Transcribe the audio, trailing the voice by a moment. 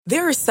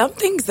There are some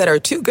things that are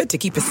too good to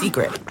keep a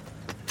secret.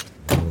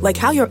 Like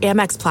how your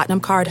Amex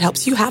Platinum card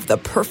helps you have the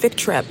perfect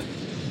trip.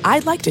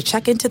 I'd like to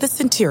check into the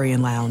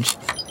Centurion Lounge.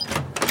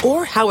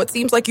 Or how it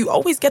seems like you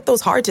always get those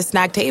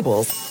hard-to-snag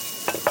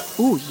tables.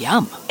 Ooh,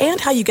 yum.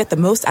 And how you get the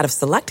most out of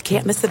select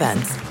can't-miss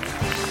events.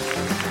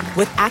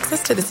 With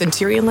access to the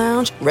Centurion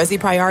Lounge, Resi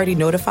Priority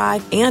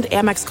Notified, and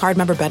Amex card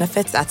member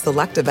benefits at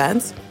select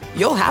events,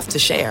 you'll have to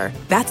share.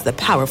 That's the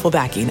powerful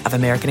backing of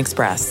American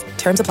Express.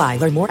 Terms apply.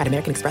 Learn more at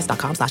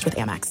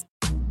americanexpress.com/withAmex.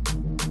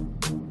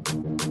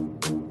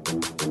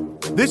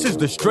 This is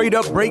the Straight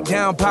Up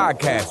Breakdown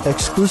Podcast.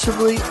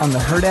 Exclusively on the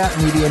Herd App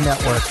Media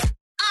Network.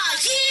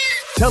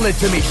 Tell it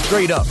to me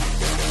straight up.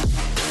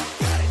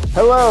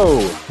 Hello,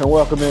 and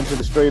welcome into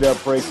the Straight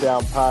Up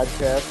Breakdown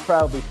Podcast,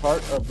 proudly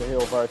part of the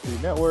Hail Varsity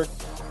Network.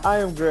 I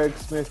am Greg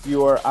Smith.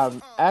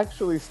 I'm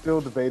actually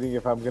still debating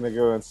if I'm going to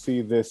go and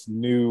see this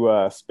new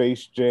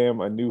Space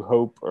Jam, A New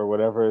Hope, or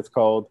whatever it's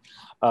called,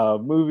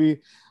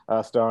 movie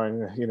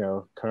starring,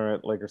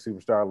 current Lakers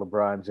superstar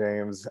LeBron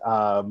James.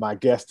 My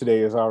guest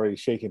today is already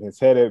shaking his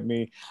head at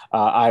me.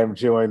 I am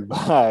joined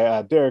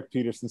by Derek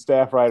Peterson,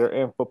 staff writer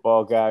and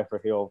football guy for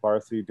Hail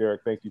Varsity.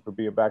 Derek, thank you for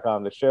being back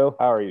on the show.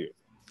 How are you?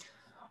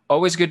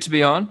 Always good to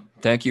be on.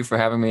 Thank you for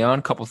having me on.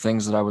 A couple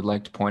things that I would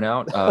like to point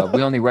out.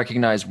 We only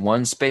recognize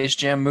one Space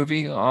Jam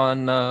movie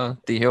on the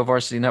Hail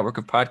Varsity Network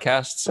of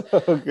podcasts.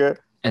 Okay.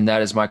 And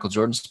that is Michael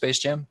Jordan's Space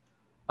Jam.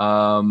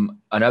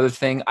 Another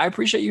thing, I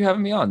appreciate you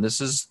having me on.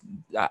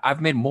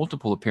 I've made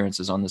multiple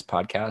appearances on this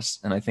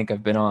podcast, and I've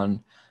been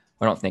on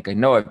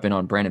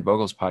Brandon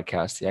Vogel's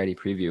podcast, the ID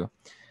Preview.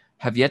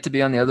 Have yet to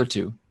be on the other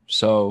two.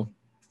 So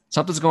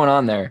something's going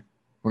on there.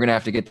 We're going to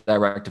have to get that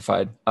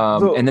rectified.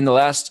 And then the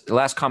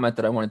last comment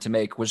that I wanted to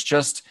make was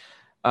just,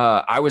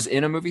 I was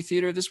in a movie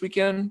theater this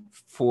weekend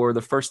for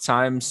the first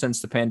time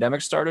since the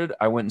pandemic started.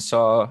 I went and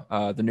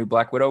saw the new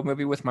Black Widow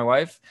movie with my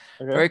wife.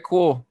 Okay.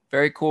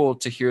 Very cool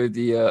to hear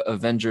the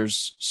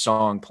Avengers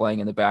song playing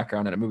in the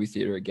background at a movie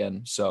theater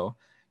again. So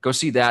go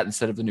see that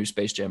instead of the new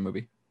Space Jam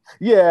movie.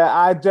 Yeah,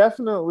 I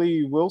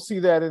definitely will see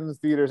that in the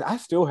theaters. I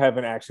still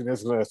haven't actually, this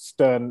is going to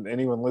stun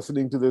anyone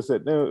listening to this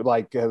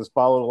that has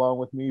followed along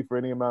with me for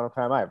any amount of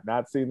time. I have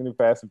not seen the new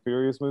Fast and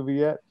Furious movie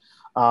yet.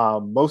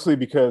 Mostly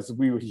because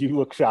you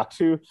look shocked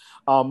too.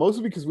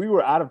 Mostly because we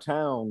were out of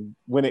town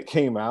when it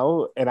came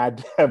out,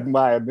 and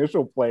my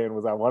initial plan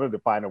was I wanted to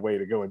find a way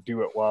to go and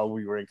do it while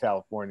we were in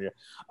California.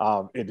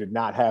 It did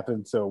not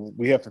happen, so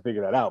we have to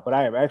figure that out. But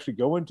I am actually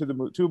going to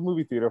a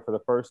movie theater for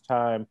the first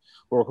time.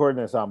 We're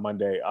recording this on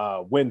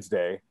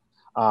Wednesday,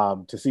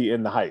 to see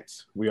In the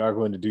Heights. We are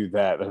going to do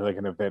that. There's like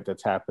an event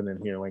that's happening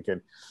here in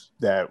Lincoln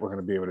that we're going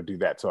to be able to do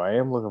that. So I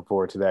am looking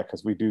forward to that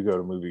because we do go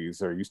to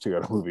movies, or used to go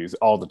to movies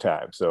all the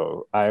time.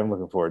 So I am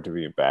looking forward to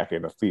being back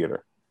in a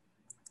theater.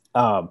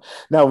 Now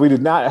I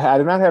did not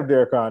have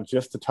Derek on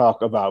just to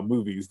talk about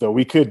movies, though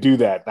we could do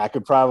that. I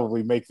could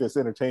probably make this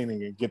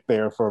entertaining and get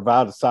there for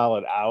about a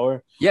solid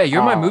hour. Yeah,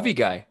 you're my movie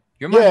guy.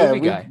 You're my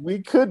movie guy.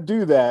 We could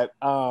do that.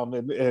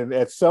 And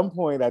at some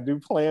point, I do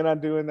plan on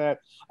doing that.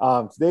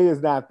 Today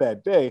is not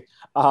that day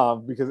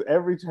because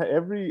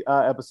every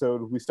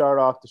episode, we start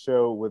off the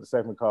show with a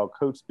segment called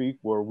Coach Speak,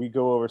 where we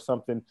go over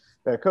something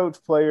that a coach,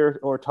 player,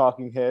 or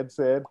talking head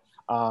said.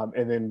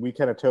 And then we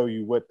kind of tell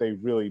you what they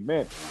really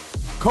meant.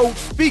 Coach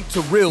Speak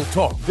to Real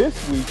Talk.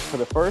 This week, for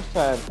the first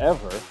time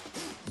ever,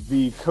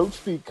 the Coach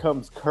Speak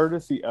comes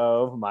courtesy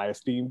of my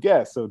esteemed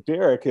guest. So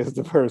Derek is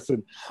the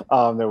person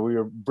that we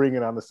are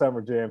bringing on the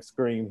Summer Jam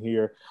screen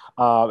here.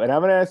 And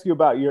I'm going to ask you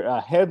about your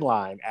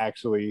headline,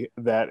 actually,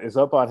 that is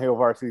up on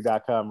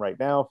HailVarsity.com right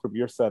now from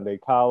your Sunday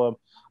column,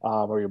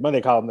 or your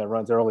Monday column that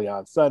runs early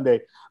on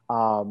Sunday.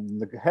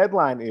 The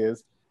headline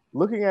is,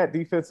 looking at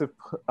defensive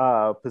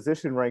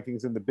position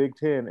rankings in the Big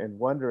Ten and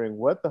wondering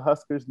what the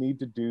Huskers need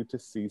to do to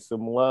see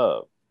some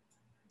love.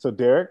 So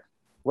Derek,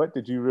 what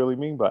did you really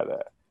mean by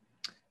that?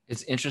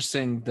 It's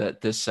interesting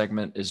that this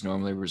segment is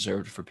normally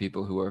reserved for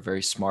people who are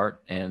very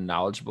smart and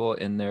knowledgeable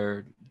in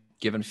their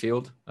given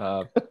field,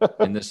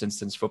 in this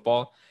instance,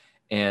 football.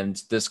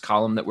 And this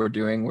column that we're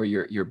doing where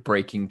you're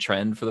breaking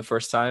trend for the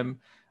first time,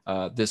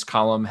 this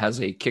column has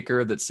a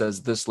kicker that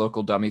says, "This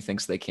local dummy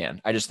thinks they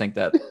can." I just think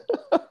that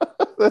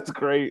that's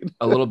great.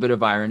 A little bit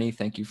of irony.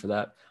 Thank you for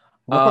that.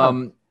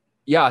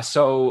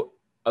 So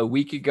a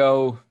week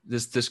ago,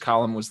 this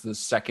column was the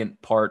second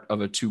part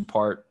of a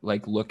two-part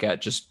look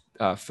at just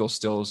Phil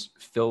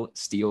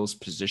Steele's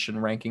position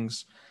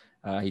rankings.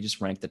 He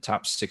just ranked the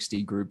top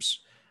 60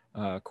 groups,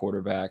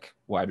 quarterback,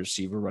 wide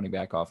receiver, running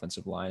back,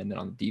 offensive line. And then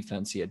on the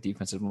defense, he had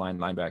defensive line,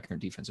 linebacker, and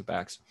defensive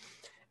backs.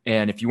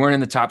 And if you weren't in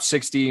the top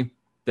 60,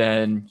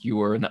 then you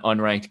were in the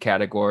unranked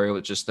category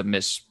with just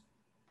the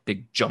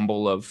big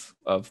jumble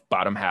of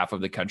bottom half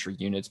of the country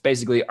units.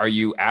 Basically, are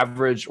you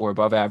average or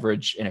above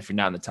average? And if you're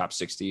not in the top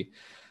 60,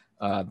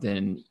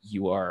 then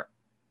you are,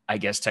 I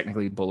guess,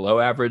 technically below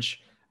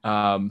average.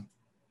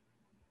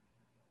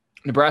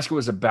 Nebraska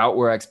was about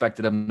where I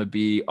expected them to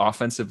be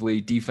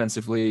offensively.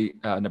 Defensively,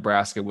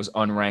 Nebraska was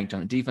unranked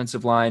on the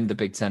defensive line. The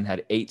Big Ten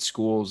had 8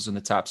 schools in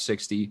the top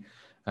 60.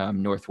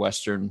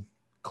 Northwestern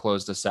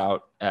closed us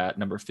out at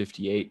number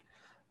 58.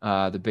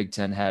 The Big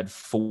Ten had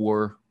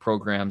 4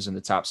 programs in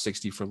the top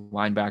 60 for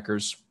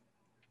linebackers.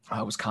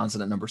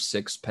 Wisconsin at number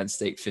 6, Penn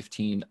State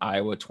 15,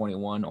 Iowa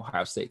 21,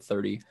 Ohio State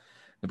 30.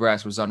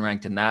 Nebraska was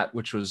unranked in that,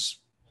 which was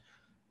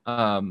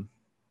a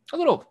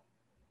little,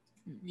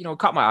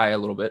 caught my eye a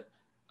little bit,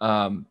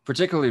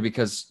 particularly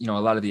because, a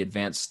lot of the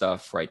advanced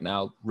stuff right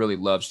now really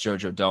loves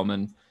JoJo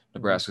Domann.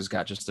 Nebraska's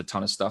got just a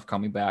ton of stuff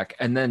coming back.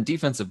 And then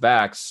defensive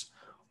backs,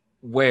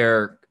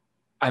 where,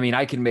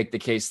 I can make the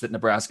case that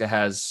Nebraska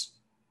has,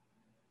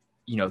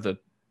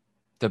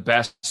 the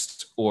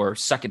best or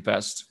second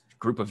best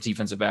group of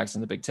defensive backs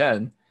in the Big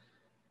Ten.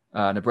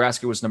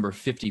 Nebraska was number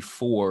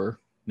 54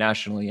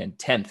 nationally and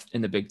 10th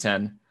in the Big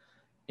Ten.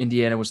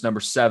 Indiana was number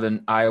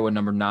 7, Iowa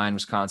number 9,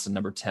 Wisconsin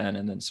number 10,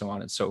 and then so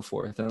on and so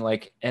forth. And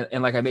like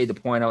I made the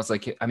point, I was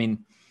like,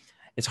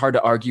 it's hard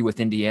to argue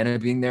with Indiana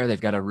being there. They've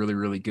got a really,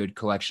 really good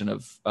collection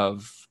of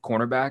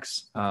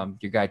cornerbacks.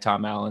 Your guy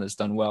Tom Allen has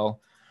done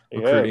well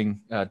recruiting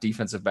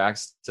defensive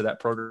backs to that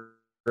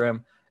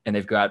program, and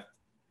they've got.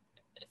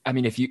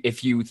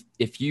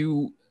 If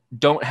you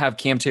don't have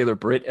Cam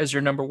Taylor-Britt as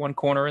your number 1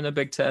 corner in the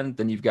Big Ten,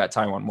 then you've got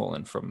Tywan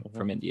Mullen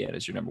from Indiana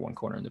as your number 1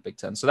 corner in the Big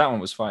Ten. So that one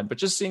was fine. But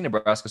just seeing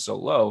Nebraska so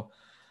low,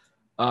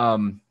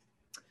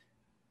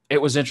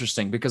 it was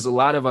interesting because a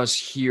lot of us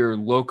here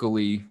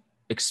locally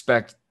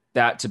expect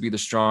that to be the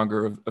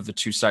stronger of the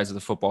two sides of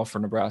the football for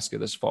Nebraska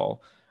this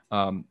fall,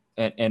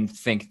 and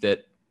think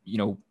that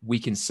we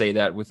can say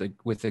that with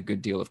a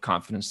good deal of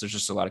confidence. There's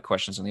just a lot of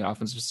questions on the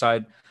offensive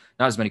side,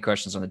 not as many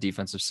questions on the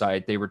defensive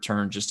side. They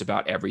returned just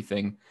about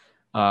everything.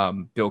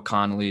 Bill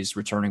Connolly's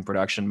returning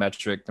production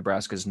metric,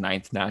 Nebraska's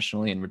 9th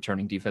nationally in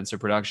returning defensive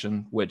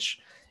production, which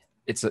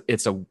it's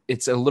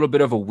a little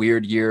bit of a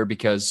weird year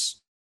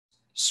because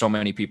so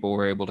many people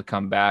were able to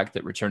come back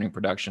that returning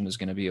production is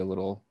going to be a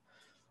little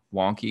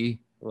wonky,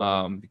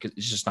 because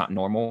it's just not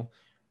normal.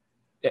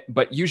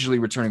 But usually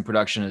returning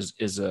production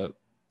is a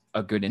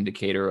good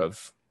indicator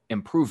of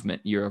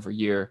improvement year over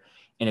year.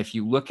 And if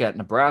you look at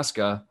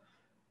Nebraska,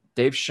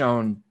 they've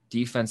shown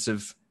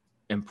defensive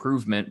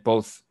improvement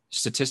both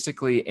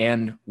statistically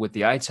and with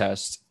the eye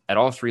test at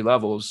all 3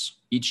 levels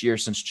each year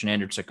since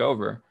Chinander took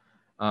over.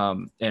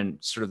 And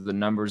sort of the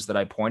numbers that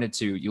I pointed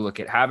to, you look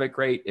at havoc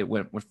rate, it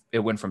went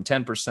from 10%,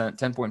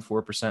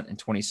 10.4% in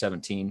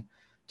 2017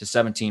 to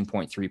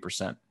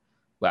 17.3%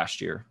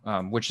 last year,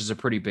 which is a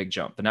pretty big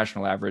jump. The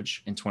national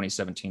average in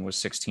 2017 was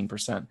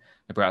 16%.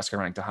 Nebraska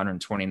ranked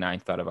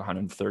 129th out of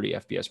 130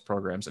 FBS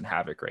programs in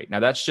havoc rate. Now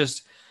that's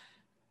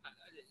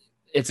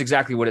it's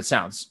exactly what it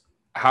sounds.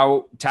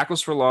 How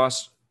tackles for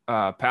loss,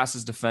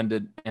 passes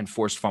defended, and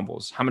forced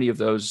fumbles. How many of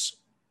those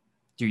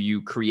do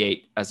you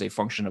create as a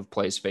function of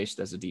plays faced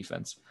as a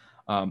defense?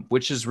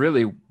 Which is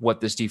really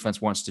what this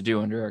defense wants to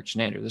do under Eric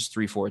Chinander, this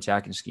 3-4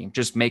 attacking scheme.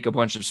 Just make a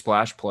bunch of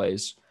splash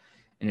plays,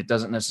 and it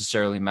doesn't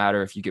necessarily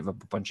matter if you give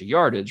up a bunch of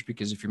yardage,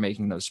 because if you're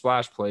making those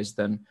splash plays,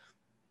 then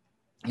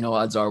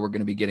odds are we're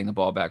going to be getting the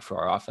ball back for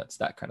our offense,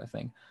 that kind of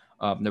thing.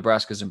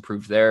 Nebraska's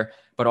improved there,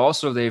 but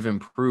also they've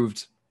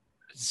improved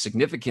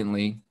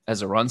significantly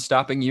as a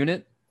run-stopping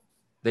unit.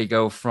 They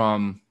go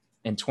from,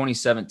 in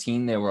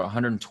 2017, they were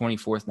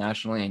 124th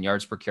nationally in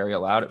yards per carry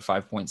allowed at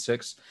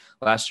 5.6.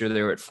 Last year,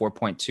 they were at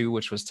 4.2,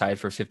 which was tied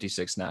for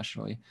 56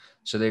 nationally.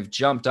 So they've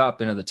jumped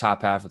up into the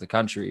top half of the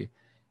country.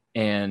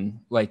 And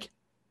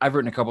I've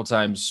written a couple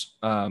times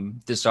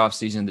this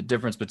offseason, the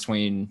difference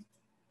between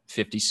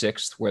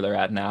 56th, where they're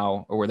at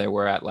now, or where they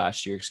were at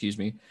last year,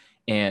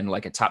 and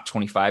a top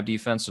 25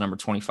 defense, so number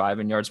 25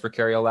 in yards per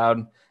carry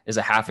allowed, is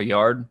a half a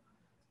yard.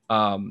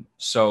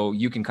 So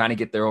you can kind of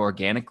get there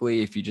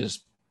organically if you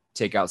just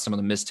take out some of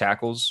the missed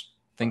tackles,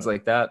 things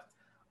like that.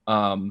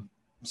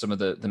 Some of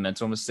the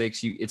mental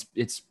mistakes,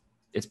 it's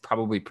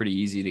probably pretty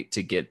easy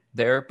to get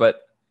there,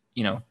 but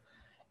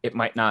it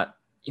might not,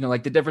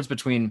 the difference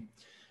between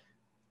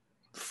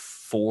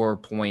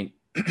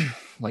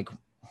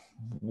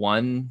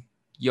 4.1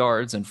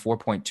 yards and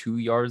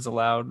 4.2 yards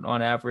allowed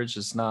on average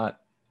it's not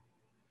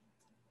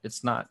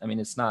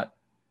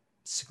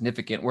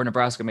significant. Where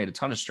Nebraska made a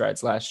ton of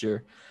strides last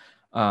year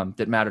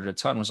that mattered a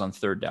ton was on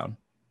third down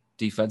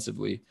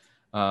defensively.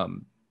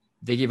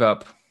 They gave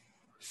up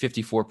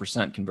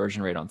 54%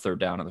 conversion rate on third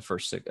down in the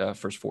first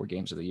 4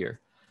 games of the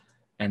year.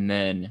 And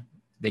then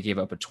they gave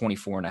up a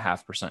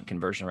 24.5%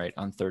 conversion rate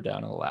on third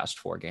down in the last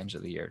 4 games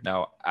of the year.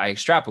 Now, I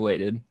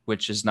extrapolated,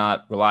 which is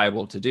not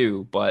reliable to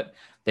do, but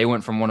they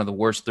went from one of the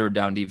worst third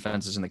down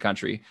defenses in the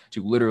country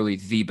to literally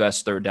the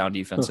best third down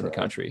defense in the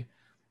country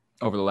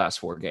over the last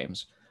 4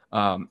 games.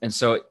 And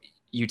so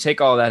you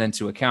take all that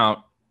into account,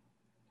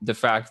 the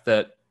fact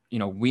that,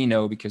 we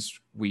know because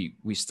we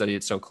study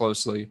it so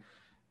closely,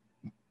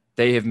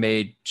 they have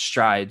made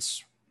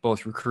strides,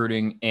 both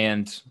recruiting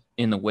and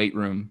in the weight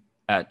room,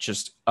 at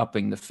just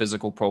upping the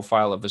physical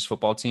profile of this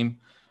football team,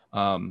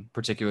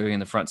 particularly in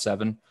the front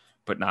 7,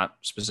 but not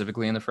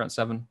specifically in the front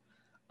 7.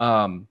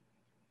 And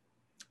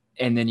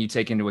then you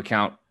take into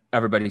account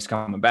everybody's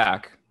coming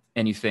back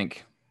and you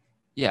think,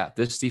 yeah,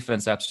 this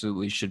defense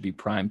absolutely should be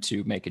primed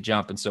to make a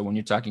jump. And so when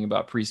you're talking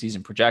about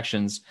preseason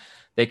projections,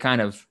 they kind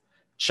of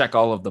check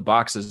all of the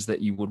boxes that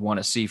you would want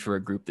to see for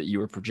a group that you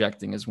were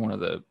projecting as one of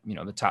the,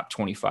 the top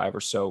 25 or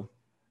so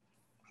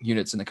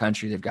units in the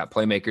country. They've got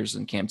playmakers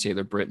and Cam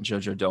Taylor, Britt, and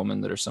JoJo Domann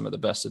that are some of the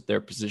best at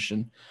their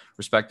position,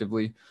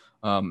 respectively.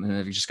 And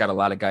they've just got a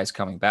lot of guys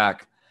coming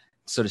back.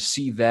 So to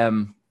see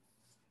them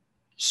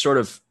sort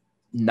of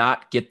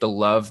not get the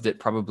love that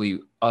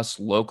probably us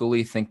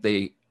locally think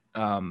they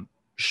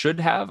should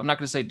have, I'm not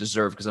going to say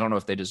deserve, because I don't know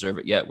if they deserve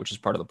it yet, which is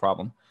part of the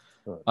problem,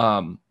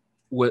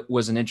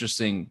 was an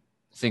interesting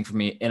thing for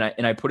me.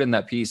 And I put in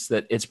that piece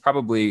that it's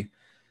probably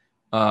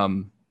a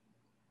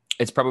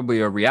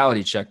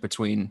reality check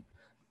between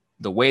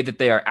the way that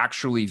they are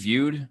actually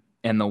viewed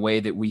and the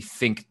way that we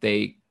think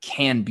they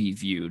can be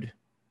viewed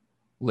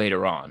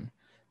later on.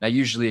 Now,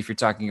 usually if you're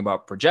talking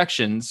about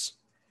projections,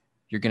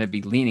 you're going to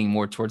be leaning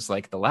more towards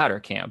like the latter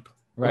camp,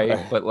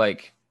 right? But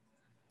like,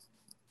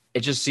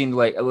 it just seemed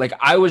like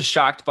I was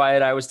shocked by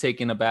it. I was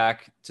taken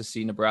aback to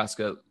see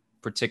Nebraska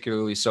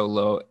particularly so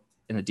low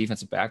in the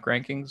defensive back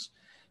rankings.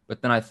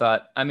 But then I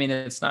thought, I mean,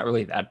 it's not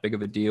really that big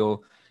of a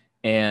deal.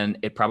 And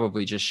it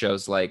probably just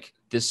shows like,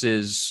 this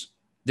is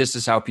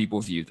how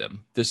people view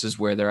them. This is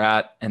where they're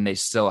at, and they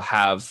still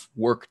have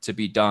work to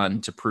be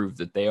done to prove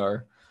that they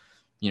are,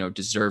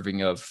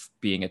 deserving of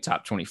being a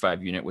top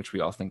 25 unit, which we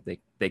all think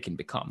they can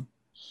become.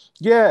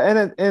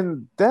 Yeah,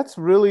 and that's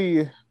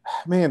really,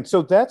 man.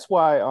 So that's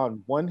why,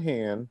 on one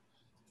hand,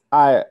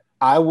 I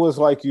was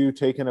like you,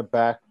 taken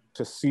aback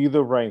to see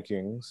the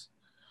rankings,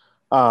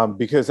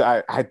 because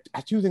I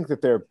do think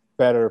that they're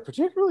better,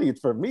 particularly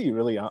for me,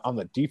 really on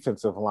the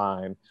defensive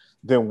line,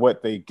 than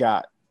what they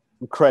got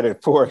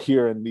credit for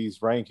here in these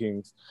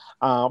rankings,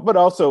 but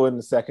also in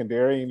the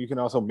secondary. And you can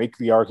also make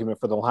the argument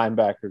for the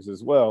linebackers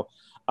as well.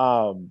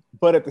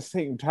 But at the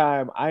same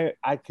time,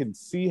 I can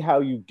see how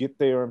you get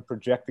there and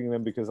projecting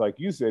them, because like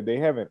you said, they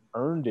haven't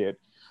earned it.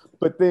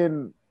 But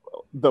then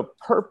the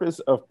purpose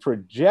of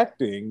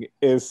projecting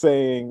is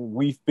saying,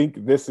 we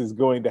think this is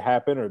going to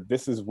happen, or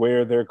this is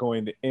where they're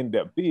going to end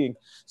up being.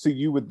 So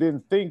you would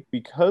then think,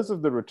 because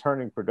of the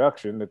returning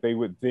production, that they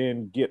would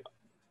then get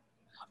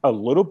a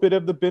little bit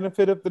of the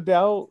benefit of the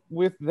doubt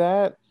with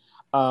that.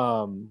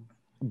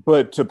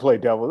 But to play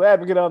devil's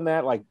advocate on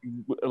that, like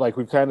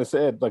we've kind of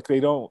said, like, they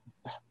don't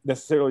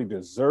necessarily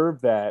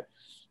deserve that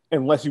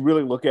unless you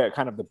really look at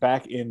kind of the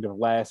back end of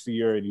last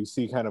year and you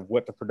see kind of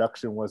what the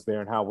production was there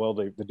and how well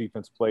the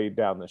defense played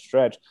down the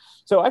stretch.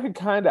 So I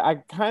kind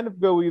of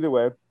go either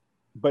way,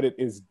 but it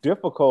is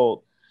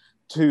difficult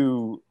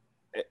to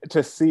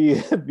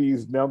see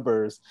these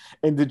numbers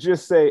and to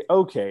just say,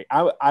 okay,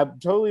 I'm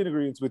totally in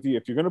agreement with you.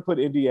 If you're going to put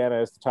Indiana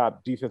as the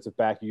top defensive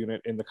back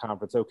unit in the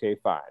conference, okay,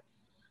 fine.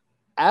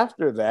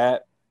 After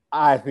that,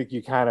 I think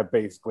you kind of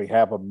basically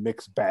have a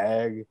mixed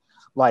bag.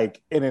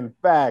 Like, and in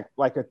fact,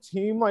 like a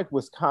team like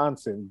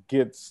Wisconsin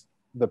gets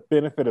the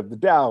benefit of the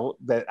doubt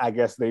that I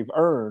guess they've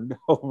earned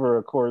over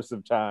a course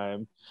of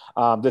time.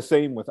 The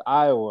same with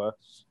Iowa,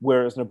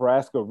 whereas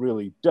Nebraska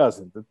really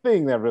doesn't. The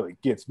thing that really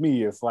gets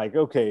me is like,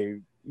 okay,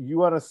 you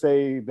want to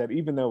say that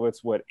even though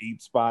it's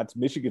 8 spots,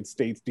 Michigan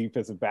State's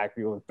defensive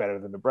backfield is better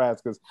than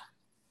Nebraska's.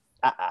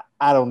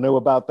 I don't know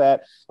about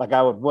that. Like,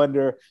 I would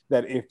wonder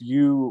that if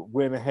you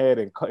went ahead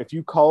and if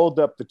you called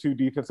up the 2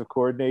 defensive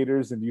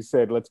coordinators and you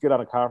said, let's get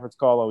on a conference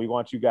call and we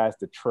want you guys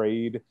to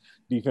trade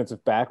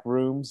defensive back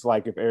rooms,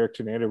 like if Eric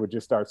Chinander would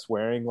just start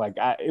swearing, like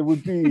it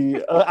would be,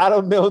 I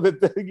don't know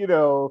that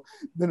the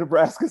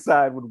Nebraska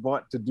side would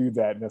want to do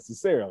that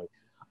necessarily.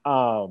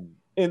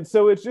 And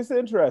so it's just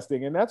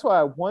interesting. And that's why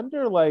I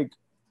wonder, like,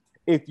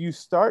 if you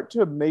start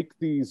to make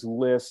these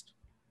lists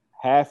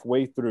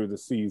halfway through the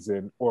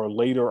season or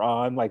later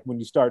on, like when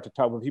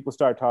people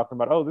start talking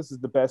about, oh, this is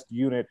the best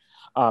unit,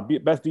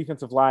 best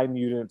defensive line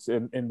units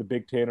in the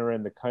Big Ten or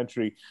in the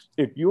country,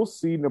 if you'll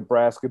see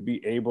Nebraska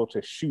be able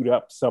to shoot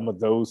up some of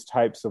those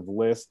types of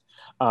lists,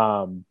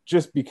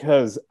 just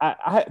because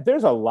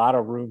there's a lot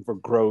of room for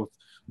growth,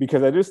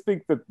 because I just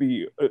think that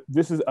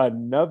this is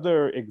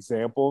another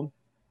example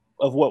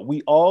of what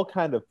we all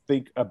kind of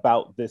think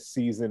about this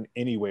season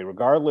anyway,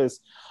 regardless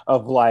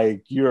of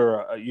like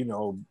you're,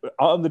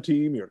 on the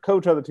team, you're a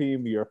coach on the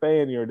team, you're a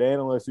fan, you're an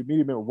analyst, you're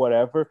media member,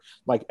 whatever.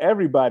 Like,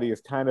 everybody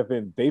is kind of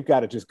in, they've got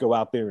to just go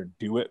out there and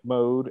do it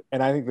mode.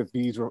 And I think that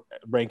these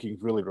rankings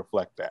really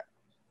reflect that.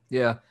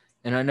 Yeah.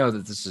 And I know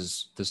that this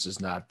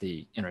is not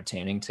the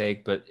entertaining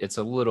take, but it's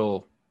a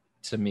little,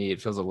 to me,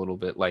 it feels a little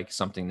bit like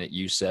something that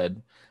you said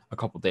a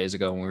couple of days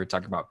ago when we were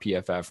talking about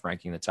PFF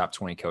ranking the top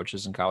 20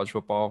 coaches in college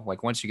football.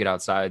 Like, once you get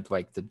outside,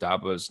 like the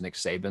Dabos, Nick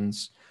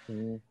Sabans,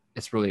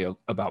 it's really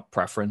about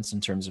preference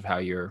in terms of how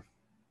you're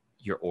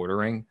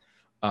ordering.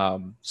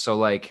 So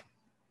like,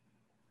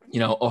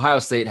 Ohio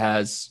State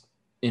has,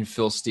 in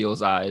Phil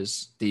Steele's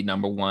eyes, the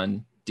number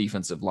 1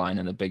 defensive line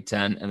in the Big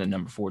Ten and the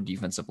number 4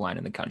 defensive line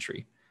in the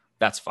country.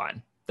 That's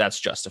fine. That's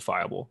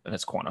justifiable and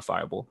it's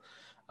quantifiable.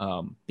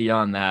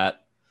 Beyond that,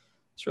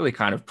 it's really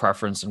kind of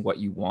preference and what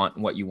you want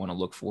and what you want to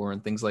look for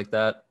and things like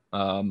that.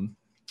 And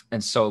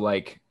so,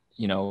 like,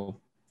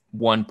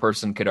 one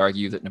person could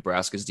argue that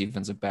Nebraska's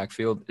defensive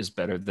backfield is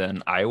better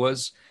than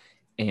Iowa's,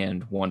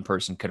 and one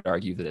person could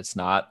argue that it's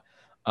not.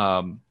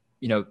 You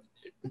know,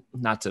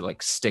 not to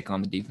like stick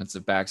on the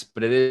defensive backs,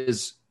 but it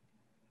is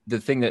the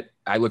thing that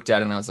I looked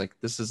at and I was like,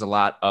 this is a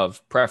lot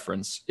of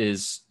preference.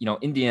 Is, you know,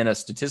 Indiana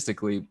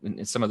statistically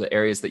in some of the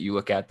areas that you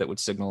look at that would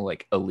signal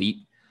like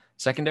elite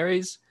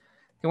secondaries,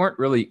 they weren't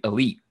really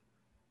elite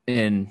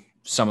in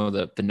some of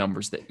the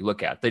numbers that you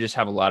look at. They just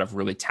have a lot of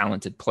really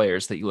talented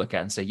players that you look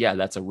at and say, yeah,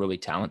 that's a really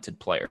talented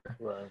player.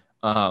 Right.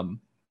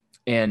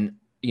 And,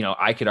 you know,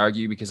 I could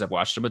argue, because I've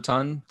watched them a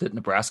ton, that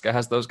Nebraska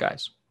has those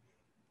guys.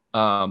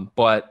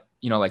 But,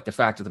 you know, like the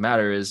fact of the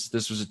matter is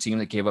this was a team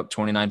that gave up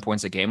 29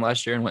 points a game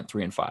last year and went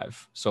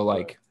 3-5. So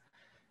like, right.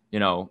 You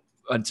know,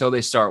 until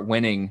they start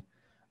winning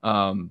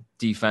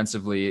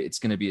defensively, it's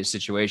going to be a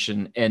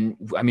situation. And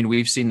I mean,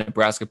 we've seen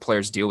Nebraska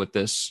players deal with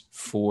this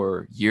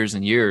for years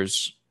and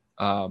years.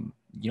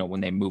 You know,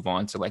 when they move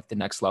on to like the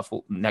next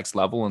level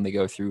and they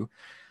go through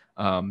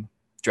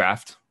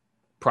draft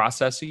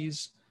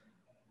processes,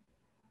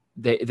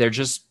 they're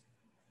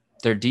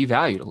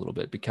devalued a little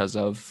bit because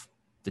of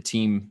the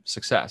team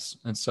success.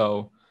 And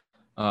so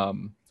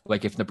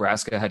like if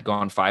Nebraska had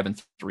gone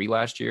 5-3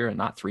 last year and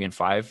not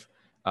 3-5,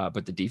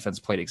 but the defense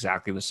played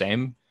exactly the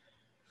same,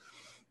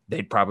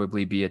 they'd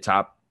probably be a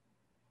top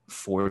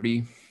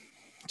 40,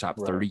 top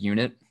 30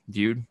 unit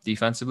viewed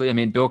defensively. I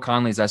mean, Bill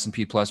Connelly's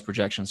S&P Plus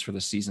projections for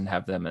the season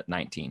have them at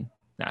 19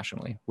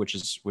 nationally, which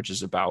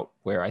is about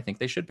where I think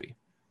they should be.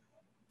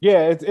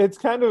 Yeah,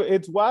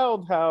 it's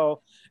wild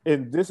how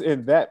in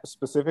that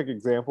specific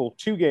example,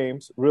 2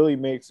 games really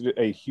makes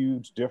a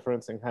huge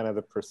difference in kind of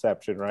the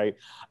perception, right?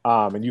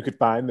 And you could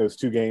find those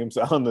 2 games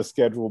on the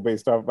schedule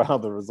based off of how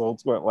the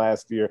results went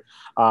last year,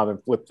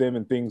 and flip them,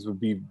 and things would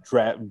be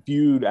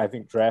viewed, I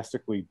think,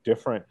 drastically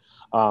different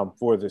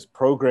for this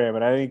program.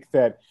 And I think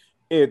that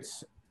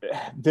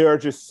there are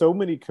just so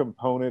many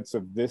components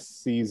of this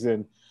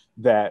season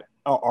that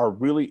are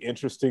really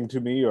interesting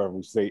to me, or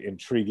we say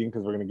intriguing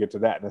because we're going to get to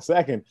that in a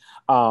second.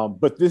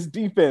 But this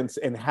defense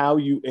and how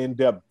you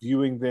end up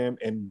viewing them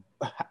and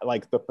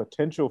like the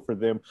potential for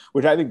them,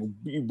 which I think,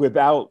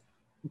 without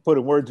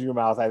putting words in your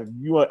mouth,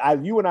 you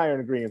and I are in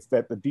agreement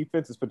that the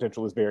defense's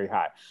potential is very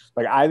high.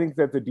 Like, I think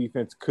that the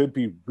defense could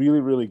be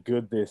really, really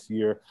good this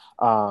year.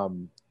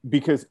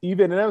 Because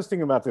and I was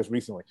thinking about this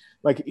recently,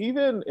 like,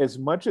 even as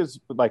much as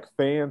like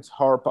fans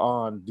harp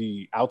on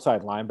the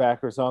outside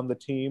linebackers on the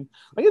team,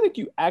 like, I think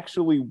you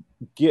actually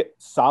get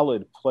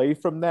solid play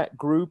from that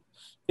group.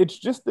 It's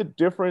just the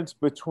difference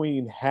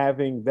between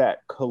having that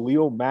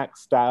Khalil Mack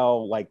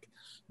style, like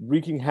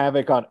wreaking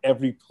havoc on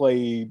every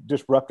play,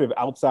 disruptive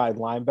outside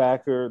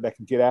linebacker that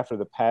can get after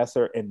the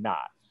passer, and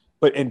not.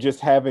 And just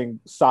having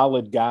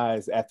solid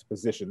guys at the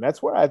position.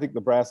 That's where I think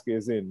Nebraska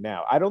is in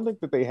now. I don't think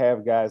that they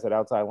have guys at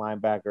outside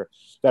linebacker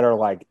that are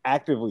like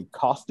actively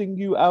costing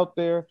you out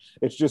there.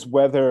 It's just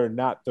whether or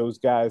not those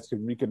guys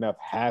can wreak enough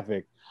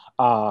havoc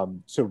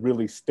to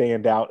really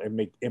stand out and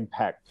make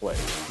impact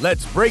plays.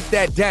 Let's break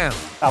that down.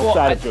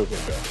 Outside of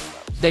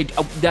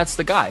JoJo. That's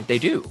the guy. They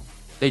do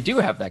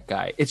have that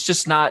guy. It's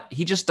just not,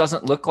 he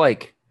doesn't look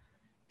like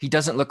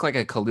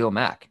a Khalil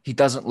Mack. He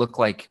doesn't look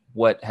like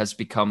what has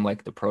become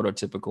like the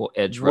prototypical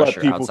edge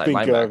rusher outside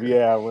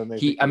linebacker.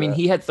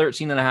 He had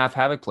 13.5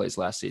 havoc plays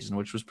last season,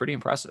 which was pretty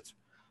impressive.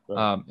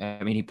 Right.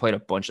 I mean, he played a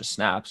bunch of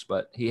snaps,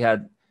 but he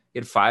had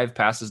 5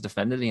 passes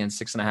defended and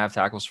 6.5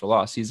 tackles for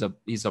loss. He's a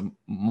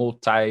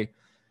multi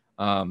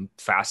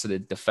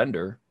faceted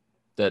defender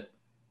that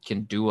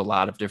can do a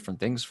lot of different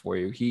things for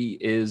you. He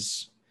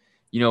is,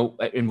 you know,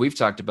 and we've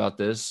talked about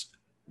this,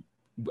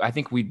 I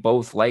think we'd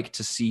both like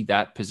to see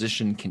that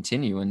position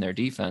continue in their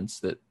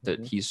defense, that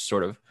he's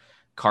sort of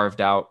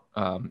carved out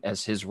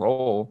as his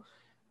role,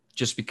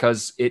 just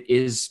because it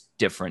is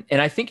different.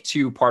 And I think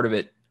too, part of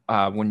it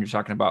when you're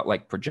talking about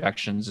like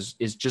projections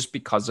is just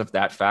because of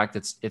that fact.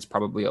 It's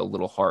probably a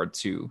little hard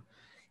to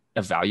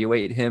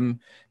evaluate him,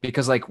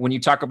 because like when you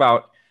talk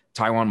about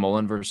Tywone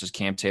Mullen versus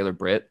Cam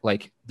Taylor-Britt,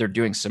 like they're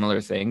doing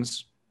similar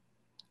things.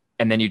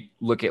 And then you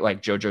look at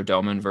like JoJo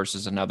Domann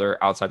versus another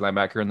outside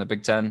linebacker in the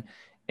Big Ten,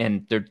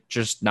 and they're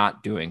just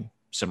not doing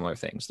similar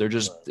things. They're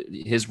just,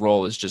 his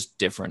role is just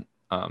different.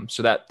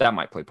 So that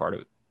might play part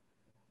of it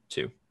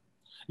too.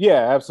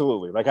 Yeah,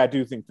 absolutely. Like, I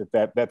do think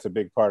that's a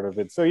big part of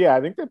it. So yeah,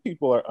 I think that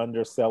people are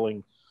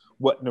underselling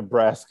what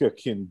Nebraska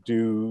can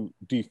do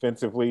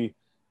defensively.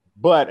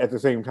 But at the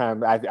same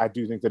time, I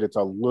do think that it's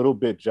a little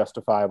bit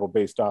justifiable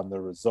based on the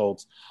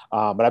results.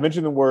 But I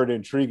mentioned the word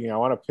intriguing. I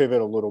want to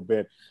pivot a little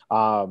bit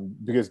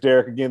because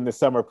Derek, again, this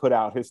summer put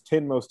out his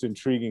 10 most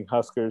intriguing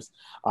Huskers.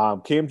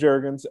 Cam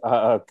Jurgens,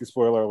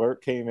 spoiler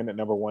alert, came in at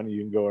number 1.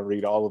 You can go and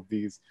read all of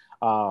these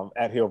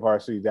at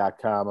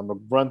hailvarsity.com. I'm going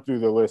to run through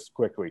the list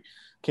quickly.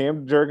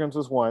 Cam Jurgens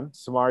was 1.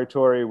 Samari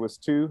Torrey was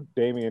 2.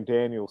 Damian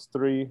Daniels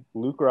 3.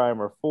 Luke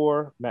Reimer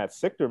 4. Matt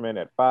Sichterman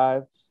at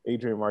 5.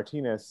 Adrian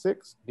Martinez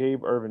 6,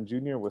 Gabe Irvin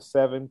Jr. was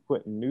 7,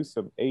 Quentin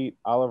Newsome 8,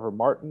 Oliver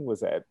Martin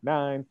was at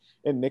 9,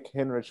 and Nick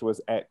Henrich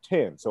was at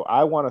 10. So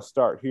I want to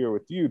start here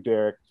with you,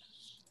 Derek.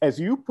 As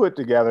you put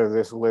together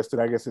this list,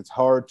 and I guess it's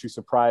hard to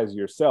surprise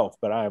yourself,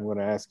 but I am going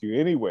to ask you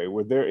anyway,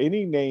 were there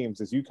any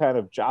names as you kind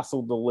of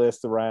jostled the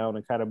list around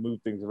and kind of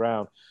moved things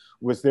around?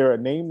 Was there a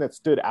name that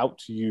stood out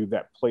to you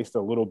that placed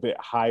a little bit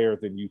higher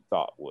than you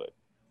thought would?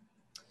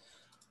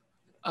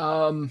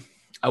 I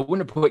wouldn't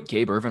have put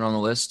Gabe Ervin on the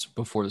list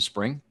before the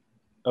spring.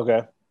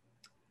 Okay.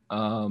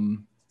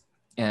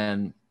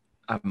 And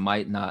I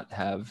might not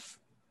have.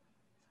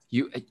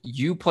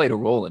 You played a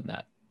role in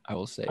that, I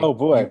will say. Oh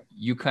boy.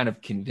 You kind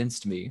of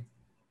convinced me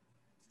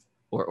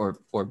or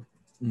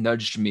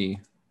nudged me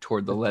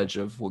toward the ledge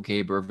of, well,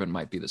 Gabe Ervin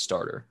might be the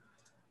starter.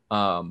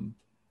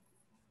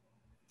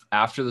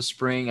 After the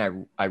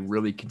spring, I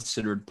really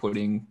considered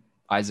putting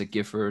Isaac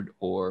Gifford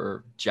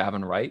or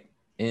Javin Wright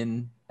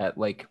in at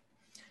like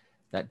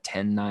that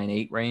 10, 9,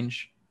 8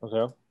 range.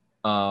 Okay.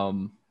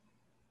 And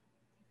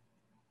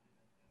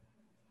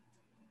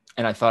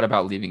I thought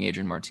about leaving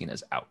Adrian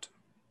Martinez out.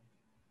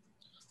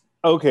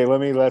 Okay, let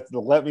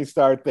me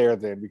start there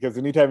then, because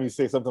anytime you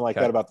say something like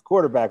that about the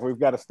quarterback, we've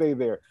got to stay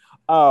there.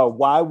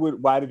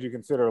 Why did you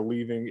consider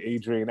leaving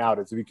Adrian out?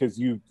 Is it because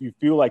you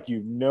feel like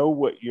you know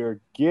what you're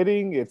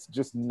getting? It's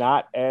just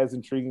not as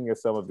intriguing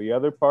as some of the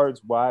other parts.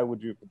 Why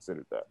would you have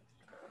considered that?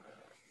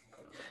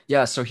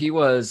 Yeah, so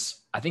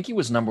I think he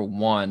was number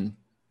 1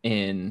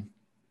 in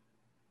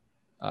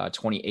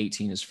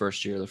 2018, his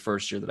first year, the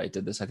first year that I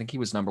did this. I think he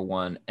was number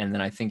 1, and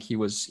then I think he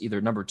was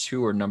either number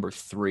 2 or number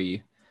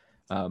 3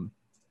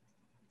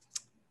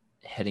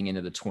 heading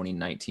into the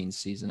 2019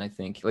 season. I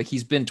think like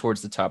he's been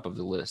towards the top of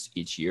the list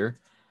each year.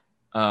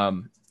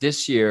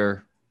 This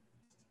year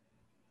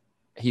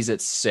he's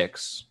at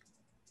 6.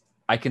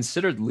 I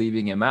considered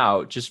leaving him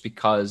out just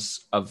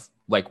because of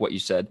like what you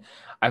said.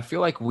 I feel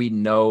like we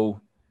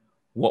know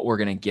what we're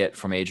going to get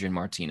from Adrian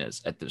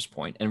Martinez at this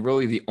point. And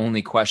really the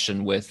only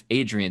question with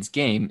Adrian's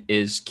game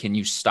is, can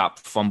you stop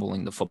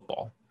fumbling the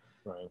football?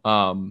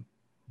 Right.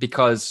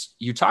 Because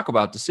you talk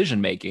about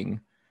decision-making.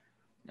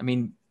 I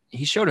mean,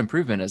 he showed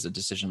improvement as a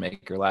decision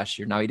maker last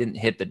year. Now, he didn't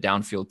hit the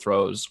downfield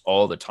throws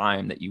all the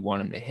time that you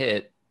want him to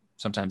hit.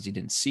 Sometimes he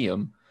didn't see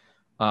them.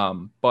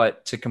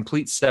 But to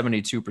complete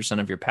 72%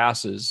 of your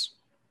passes,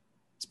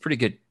 it's pretty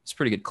good. It's a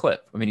pretty good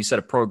clip. I mean, he set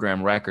a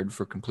program record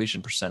for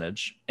completion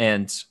percentage.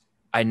 And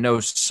I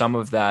know some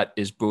of that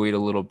is buoyed a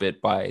little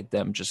bit by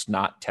them just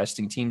not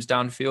testing teams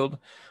downfield. So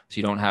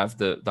you don't have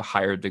the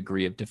higher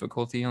degree of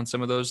difficulty on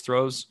some of those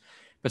throws.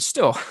 But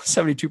still,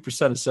 72%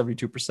 is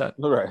 72%.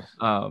 Right.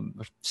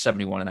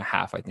 71.5,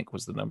 I think,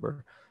 was the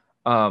number.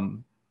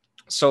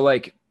 So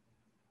like,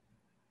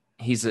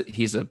 he's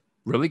a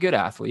really good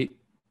athlete.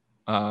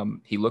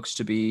 He looks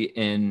to be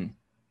in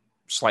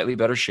slightly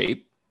better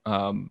shape.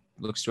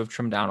 Looks to have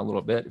trimmed down a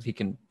little bit. If he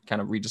can kind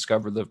of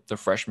rediscover the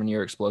freshman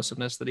year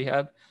explosiveness that he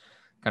had,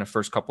 kind of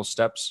first couple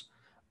steps,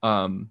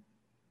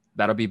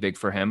 that'll be big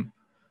for him.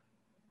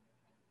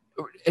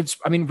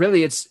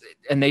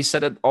 And they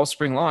said it all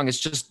spring long. It's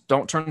just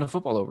don't turn the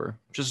football over.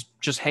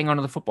 Just hang on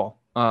to the football.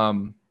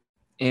 And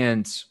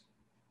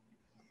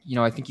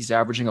I think he's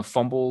averaging a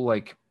fumble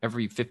like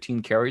every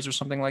 15 carries or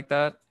something like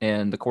that.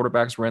 And the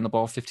quarterbacks ran the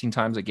ball 15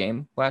 times a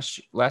game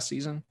last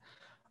season.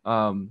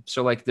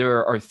 So like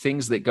there are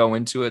things that go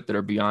into it that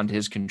are beyond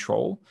his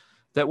control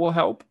that will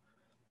help.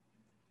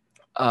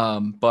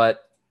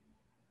 But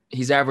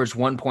he's averaged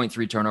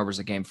 1.3 turnovers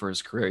a game for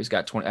his career. He's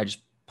got 20. I just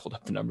pulled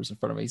up the numbers in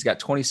front of me. He's got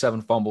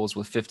 27 fumbles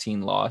with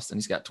 15 lost, and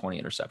he's got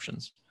 20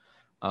 interceptions.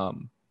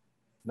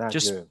 Not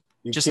just good.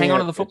 Just hang on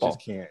to the football.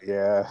 Just can't.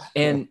 Yeah.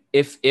 And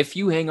if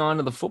you hang on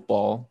to the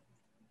football,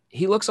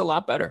 he looks a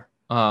lot better.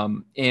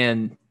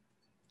 And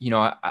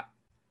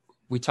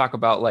we talk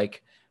about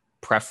like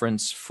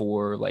preference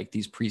for like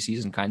these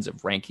preseason kinds of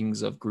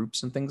rankings of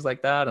groups and things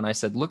like that. And I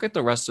said, look at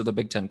the rest of the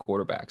Big Ten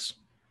quarterbacks.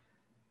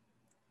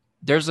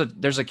 There's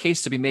a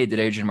case to be made that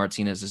Adrian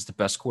Martinez is the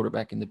best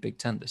quarterback in the Big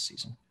Ten this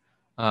season.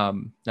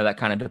 Now that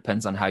kind of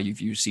depends on how you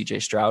view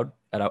CJ Stroud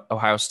at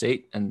Ohio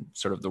State and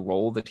sort of the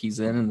role that he's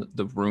in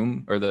the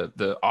room or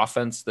the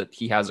offense that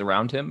he has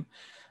around him.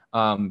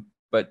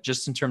 But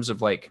just in terms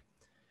of like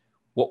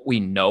what we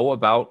know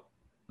about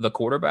the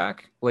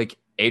quarterback, like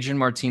Adrian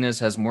Martinez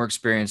has more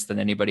experience than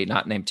anybody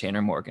not named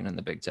Tanner Morgan in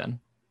the Big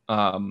Ten.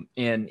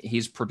 And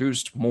he's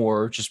produced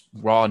more just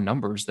raw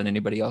numbers than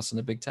anybody else in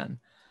the Big Ten.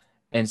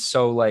 And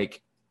so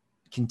like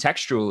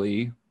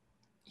contextually,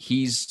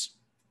 he's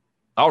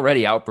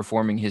already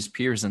outperforming his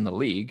peers in the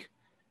league.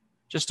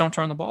 Just don't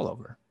turn the ball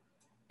over.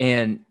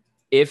 And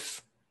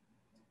if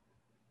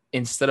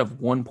instead of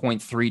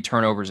 1.3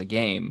 turnovers a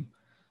game,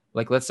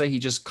 like let's say he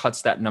just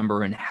cuts that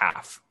number in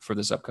half for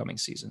this upcoming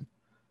season,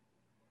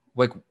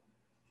 like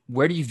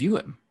where do you view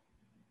him?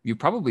 You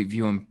probably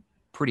view him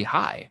pretty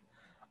high.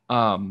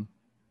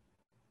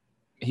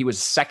 He was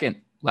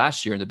second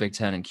last year in the Big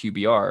Ten in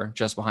QBR,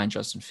 just behind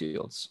Justin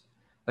Fields.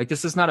 Like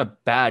this is not a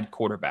bad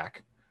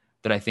quarterback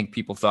that I think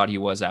people thought he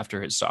was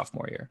after his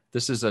sophomore year.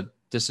 This is I'd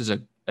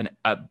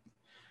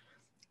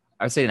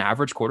say an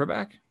average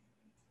quarterback,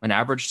 an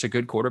average to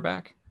good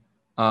quarterback.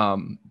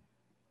 And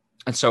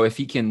so if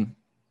he can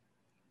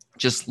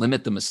just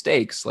limit the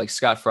mistakes, like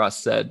Scott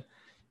Frost said,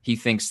 he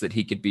thinks that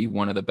he could be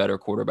one of the better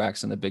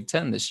quarterbacks in the Big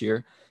Ten this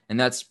year. And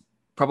that's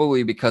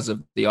probably because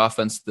of the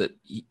offense that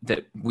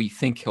we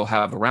think he'll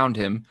have around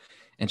him.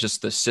 and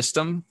just the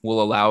system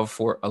will allow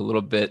for a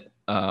little bit,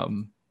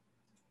 I'd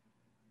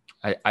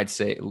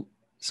say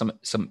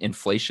some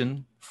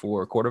inflation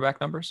for quarterback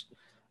numbers,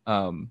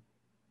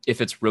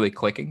 if it's really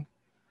clicking.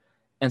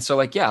 And so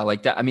like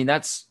that. I mean,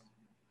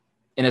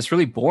 and it's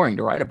really boring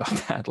to write about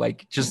that.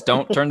 Like, just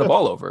don't turn the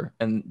ball over.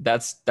 And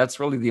that's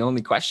really the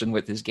only question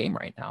with his game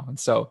right now. And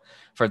so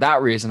for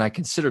that reason, I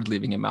considered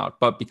leaving him out,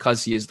 but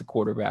because he is the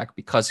quarterback,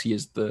 because he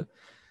is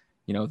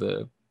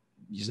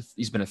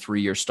he's been a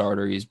 3-year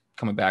starter. He's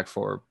coming back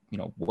for,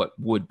 what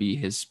would be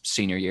his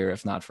senior year,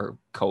 if not for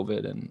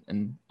COVID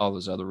and all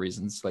those other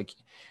reasons. Like,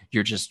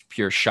 you're just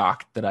pure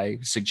shocked that I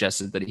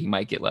suggested that he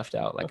might get left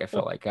out. Like, I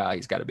felt like,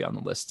 he's got to be on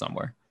the list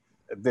somewhere.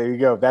 There you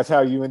go. That's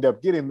how you end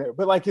up getting there.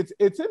 But like, it's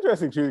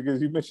interesting too, because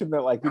you mentioned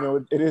that, like,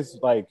 it is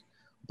like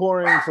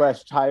boring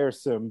 /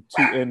 tiresome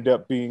to end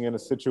up being in a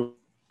situation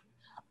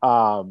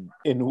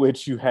in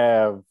which you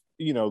have,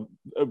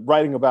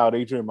 writing about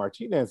Adrian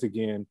Martinez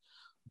again.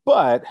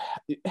 But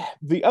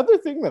the other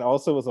thing that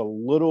also is a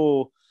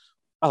little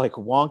like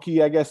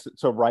wonky, I guess,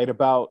 to write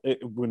about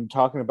it when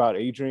talking about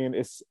Adrian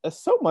is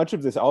so much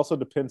of this also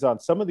depends on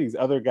some of these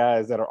other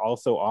guys that are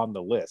also on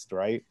the list,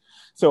 right?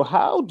 So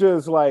how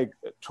does like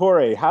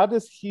Toure, how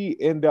does he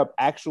end up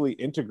actually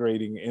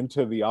integrating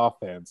into the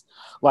offense?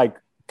 Like,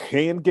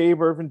 can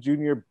Gabe Ervin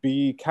Jr.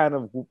 be kind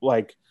of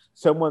like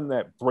someone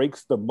that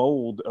breaks the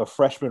mold of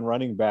freshman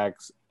running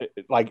backs,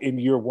 like in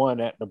year one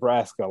at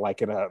Nebraska,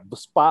 like in a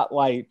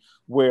spotlight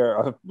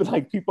where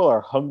like people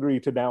are hungry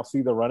to now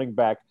see the running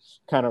back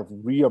kind of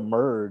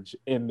reemerge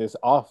in this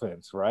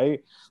offense,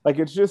 right? Like,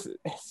 it's just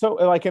so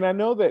like, and I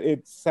know that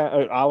it's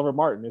Oliver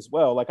Martin as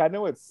well. Like, I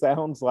know it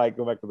sounds like,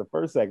 go back to the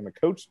first segment,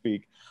 coach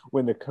speak,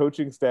 when the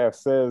coaching staff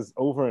says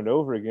over and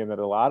over again that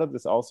a lot of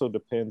this also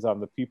depends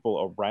on the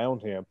people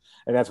around him.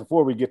 And that's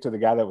before we get to the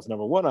guy that was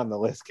number one on the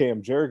list,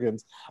 Cam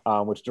Jurgens,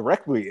 which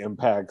directly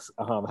impacts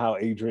how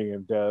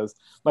Adrian does.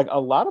 Like, a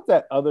lot of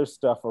that other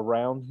stuff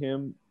around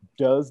him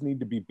does need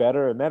to be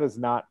better, and that is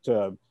not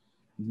to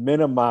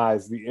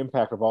minimize the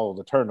impact of all of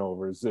the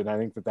turnovers. And I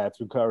think that that's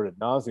been covered ad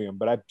nauseum.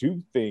 But I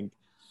do think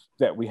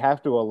that we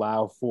have to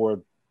allow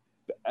for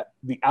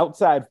the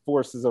outside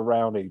forces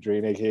around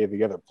Adrian, aka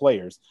the other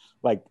players,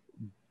 like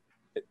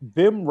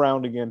them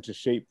rounding into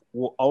shape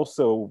will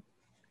also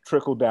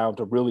trickle down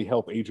to really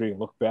help Adrian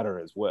look better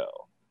as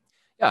well.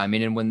 Yeah, I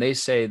mean, and when they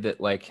say that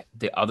like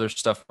the other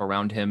stuff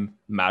around him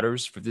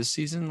matters for this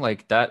season,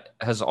 like that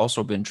has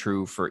also been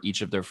true for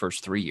each of their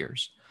first 3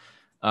 years.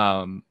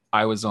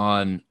 I was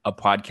on a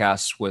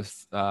podcast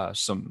with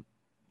some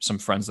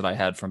friends that I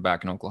had from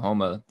back in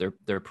Oklahoma.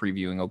 They're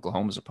previewing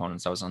Oklahoma's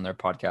opponents. I was on their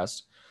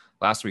podcast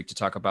last week to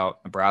talk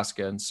about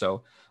Nebraska, and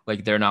so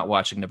like they're not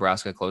watching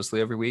Nebraska closely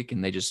every week,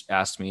 and they just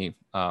asked me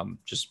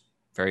just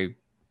very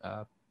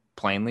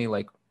plainly,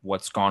 like,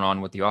 what's gone on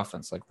with the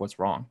offense, like what's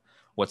wrong.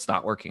 What's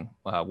not working?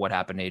 What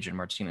happened to Adrian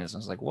Martinez? I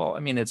was like, well, I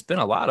mean, it's been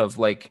a lot of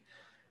like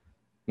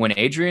when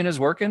Adrian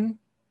is working,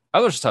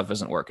 other stuff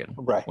isn't working.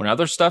 Right. When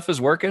other stuff is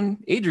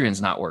working,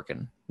 Adrian's not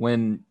working.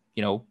 When,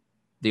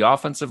 the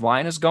offensive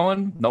line is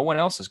going, no one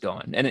else is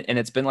going. And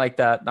it's been like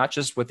that, not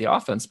just with the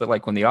offense, but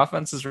like when the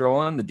offense is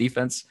rolling, the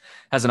defense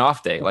has an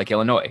off day, like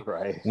Illinois.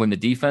 Right. When the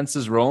defense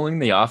is rolling,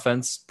 the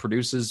offense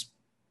produces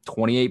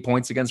 28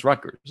 points against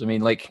Rutgers. I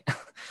mean, like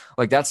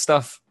that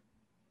stuff,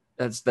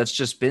 that's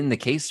just been the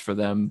case for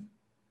them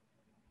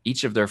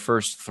each of their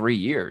first 3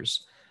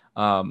 years.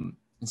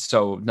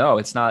 So no,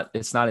 it's not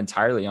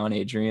entirely on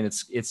Adrian.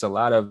 It's a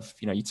lot of,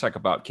 you talk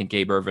about, can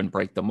Gabe Ervin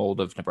break the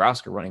mold of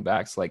Nebraska running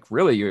backs? Like,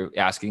 really, you're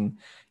asking,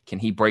 can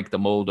he break the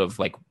mold of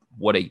like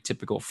what a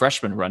typical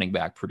freshman running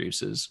back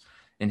produces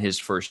in his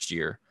first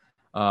year?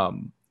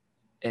 And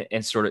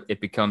sort of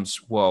it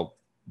becomes, well,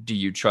 do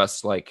you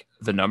trust like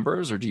the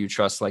numbers, or do you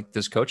trust like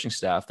this coaching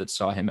staff that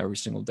saw him every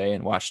single day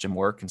and watched him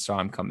work and saw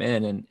him come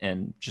in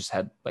and just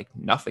had like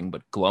nothing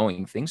but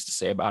glowing things to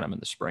say about him in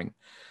the spring?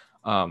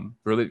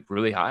 Really,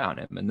 really high on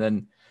him. And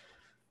then,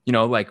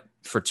 like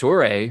for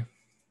Toure,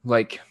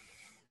 like,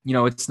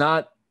 it's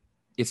not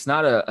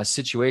a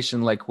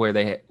situation like where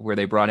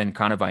they brought in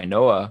Kanawai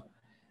Noah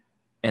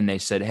and they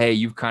said, hey,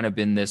 you've kind of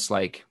been this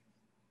like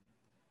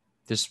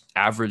this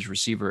average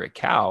receiver at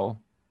Cal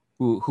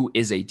who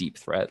is a deep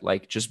threat,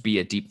 like just be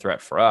a deep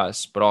threat for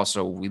us, but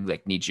also we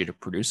like need you to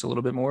produce a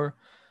little bit more.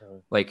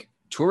 Like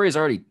Toure has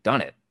already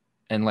done it.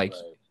 And like,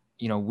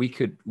 we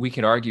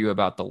could argue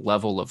about the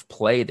level of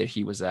play that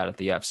he was at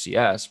the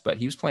FCS, but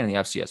he was playing in the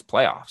FCS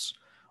playoffs.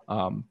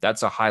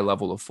 That's a high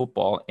level of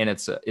football, and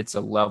it's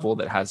a level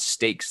that has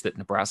stakes that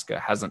Nebraska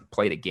hasn't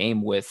played a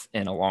game with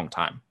in a long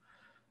time.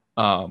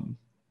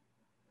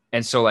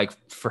 And so like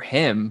for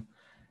him,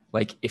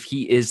 like if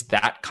he is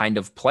that kind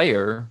of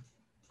player,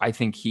 I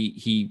think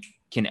he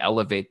can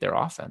elevate their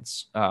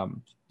offense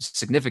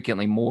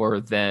significantly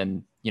more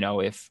than,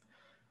 if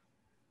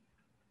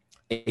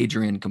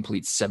Adrian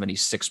completes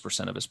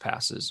 76% of his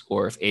passes,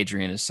 or if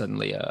Adrian is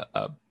suddenly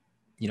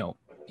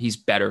he's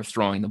better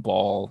throwing the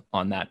ball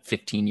on that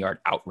 15-yard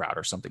out route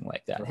or something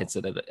like that, hits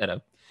it at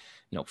a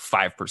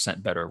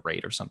 5% better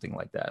rate or something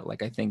like that.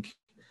 Like, I think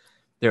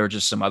there are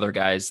just some other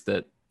guys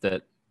that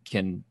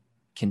can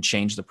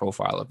change the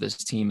profile of this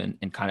team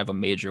in kind of a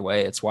major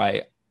way. It's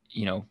why,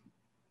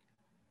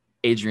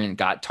 Adrian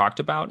got talked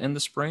about in the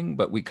spring,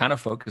 but we kind of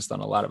focused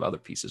on a lot of other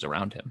pieces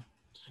around him.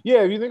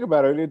 Yeah, if you think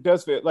about it, it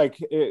does fit.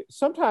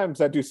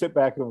 Sometimes I do sit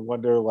back and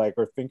wonder,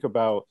 or think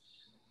about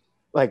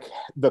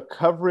the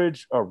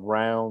coverage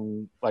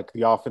around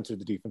the offense or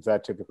the defense. I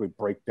typically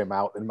break them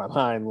out in my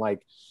mind.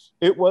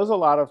 It was a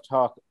lot of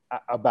talk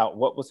about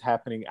what was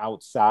happening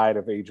outside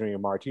of Adrian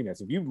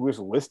Martinez. If you just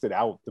listed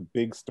out the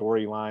big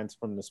storylines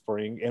from the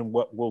spring and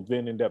what will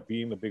then end up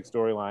being the big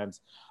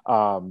storylines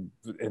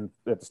at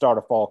the start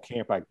of fall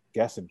camp, I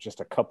guess in just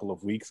a couple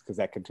of weeks, because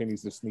that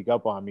continues to sneak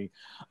up on me.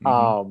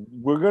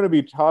 We're going to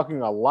be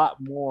talking a lot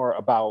more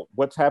about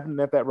what's happening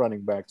at that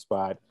running back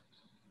spot,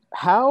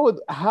 how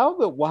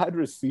the wide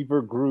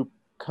receiver group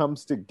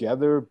comes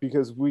together,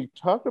 because we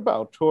talked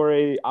about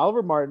Torrey.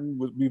 Oliver Martin,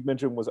 we've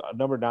mentioned, was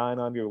number 9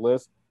 on your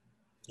list.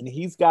 And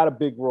he's got a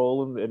big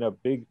role in a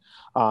big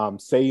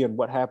say in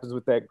what happens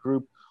with that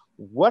group.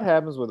 What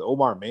happens with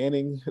Omar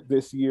Manning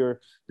this year?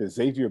 Does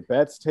Xavier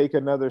Betts take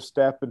another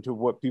step into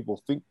what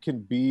people think can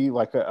be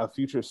a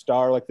future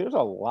star? There's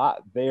a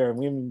lot there. And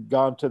we haven't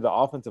gone to the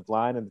offensive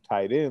line and the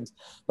tight ends.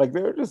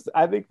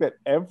 I think that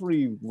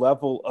every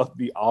level of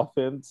the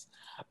offense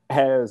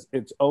has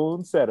its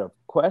own set of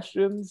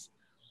questions,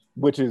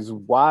 which is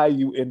why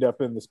you end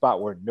up in the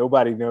spot where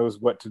nobody knows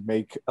what to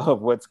make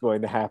of what's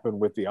going to happen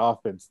with the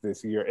offense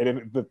this year.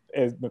 And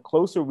as the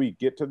closer we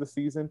get to the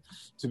season,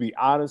 to be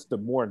honest, the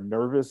more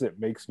nervous it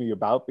makes me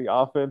about the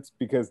offense,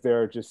 because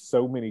there are just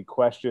so many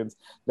questions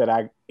that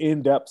I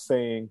end up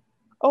saying,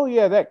 oh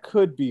yeah, that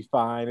could be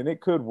fine and it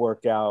could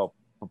work out,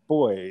 but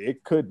boy,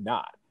 it could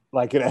not.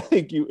 And I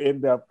think you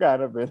end up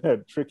kind of in a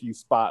tricky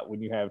spot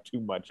when you have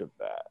too much of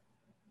that.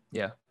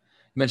 Yeah.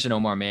 You mentioned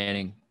Omar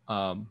Manning.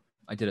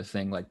 I did a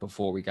thing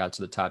before we got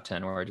to the top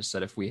 10 where I just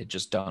said if we had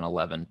just done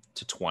 11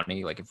 to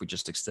 20, if we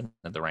just extended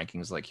the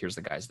rankings, here's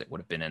the guys that would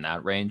have been in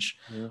that range.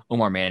 Yeah.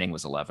 Omar Manning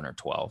was 11 or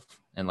 12.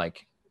 And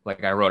like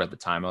I wrote at the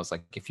time, I was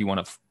like, if you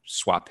want to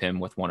swap him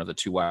with one of the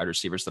 2 wide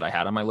receivers that I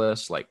had on my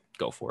list,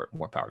 go for it.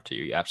 More power to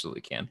you. You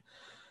absolutely can.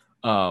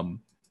 And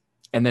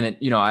then,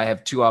 I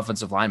have 2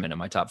 offensive linemen in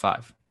my top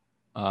 5.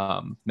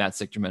 Matt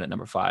Sichterman at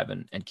number 5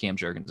 and Cam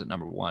Jurgens at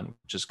number 1,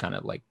 which is kind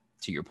of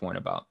to your point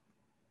about,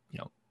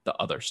 the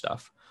other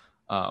stuff.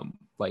 I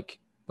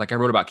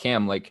wrote about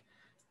Cam,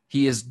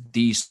 he is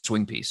the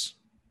swing piece.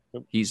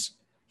 He's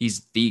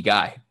the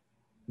guy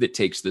that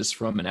takes this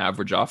from an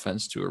average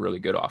offense to a really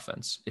good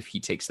offense. If he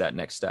takes that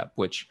next step,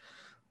 which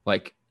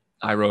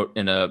I wrote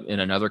in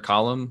another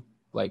column,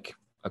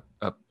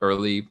 a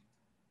early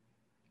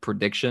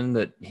prediction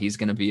that he's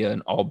going to be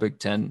an all Big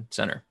Ten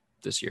center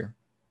this year.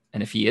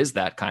 And if he is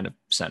that kind of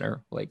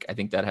center, I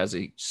think that has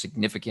a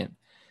significant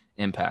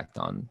impact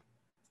on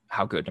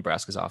how good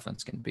Nebraska's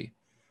offense can be.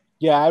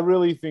 Yeah, I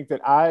really think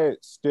that I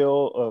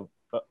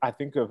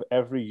think of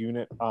every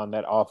unit on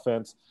that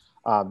offense.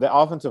 The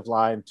offensive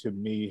line, to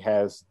me,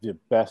 has the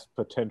best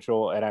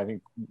potential, and I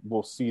think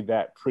we'll see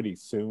that pretty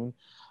soon.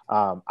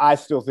 I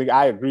still think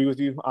I agree with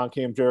you on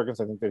Cam Jurgens.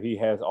 I think that he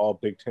has all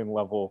Big Ten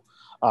level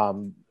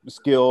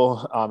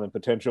skill and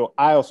potential.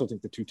 I also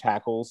think the 2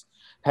 tackles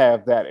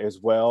have that as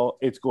well.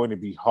 It's going to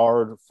be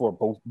hard for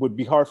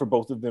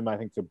both of them, I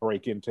think, to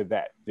break into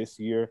that this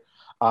year.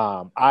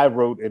 I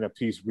wrote in a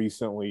piece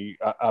recently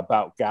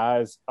about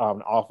guys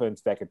on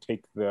offense that could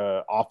take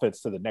the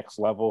offense to the next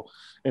level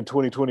in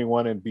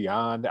 2021 and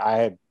beyond. I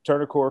had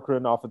Turner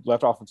Corcoran,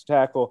 left offensive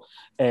tackle,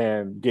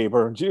 and Gabe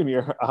Byrne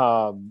Jr.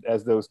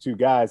 As those 2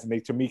 guys. And they,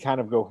 to me,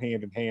 kind of go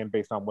hand in hand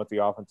based on what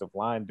the offensive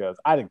line does.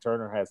 I think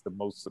Turner has the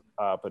most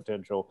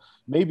potential,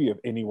 maybe of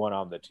anyone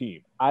on the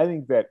team. I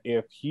think that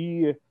if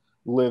he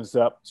lives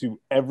up to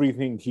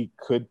everything he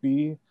could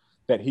be,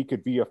 that he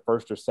could be a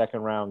 1st or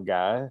 2nd round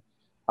guy.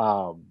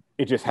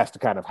 It just has to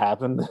kind of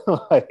happen.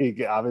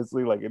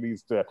 Obviously, it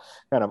needs to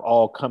kind of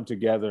all come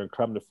together and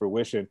come to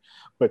fruition.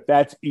 But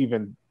that's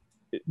even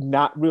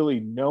not really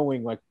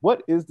knowing,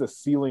 what is the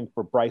ceiling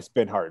for Bryce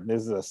Benhart? And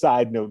this is a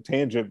side note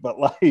tangent, but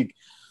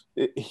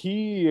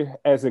he,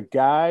 as a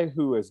guy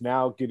who is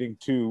now getting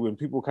to, and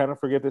people kind of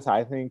forget this,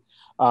 I think,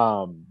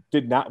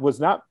 was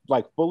not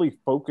fully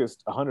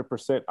focused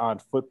 100% on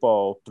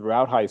football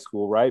throughout high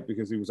school, right?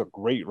 Because he was a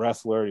great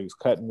wrestler. He was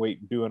cutting weight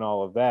and doing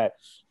all of that.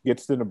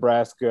 Gets to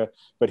Nebraska,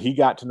 but he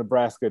got to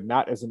Nebraska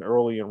not as an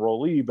early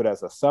enrollee, but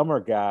as a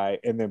summer guy,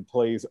 and then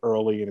plays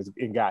early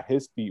and got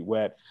his feet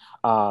wet,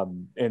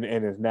 and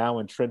is now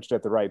entrenched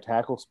at the right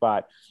tackle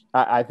spot.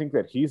 I think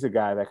that he's a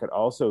guy that could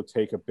also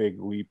take a big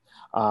leap.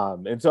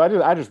 And so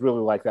I just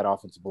really like that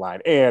offensive line.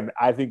 And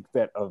I think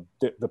that of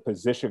the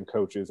position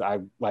coaches, I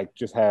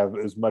just have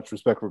as much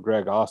respect for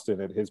Greg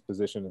Austin at his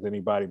position as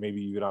anybody,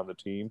 maybe even on the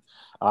team.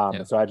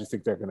 So I just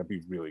think they're going to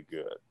be really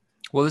good.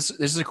 Well, this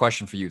is a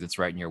question for you that's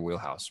right in your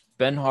wheelhouse.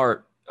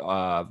 Benhart,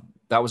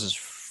 that was his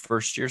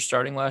 1st year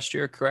starting last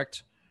year,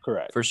 correct?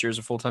 Correct. 1st year as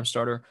a full-time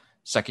starter,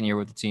 2nd year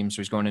with the team,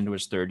 so he's going into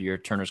his 3rd year.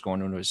 Turner's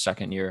going into his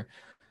 2nd year.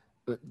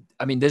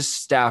 I mean, this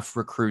staff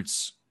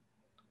recruits,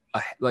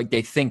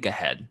 they think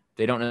ahead.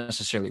 they don't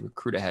necessarily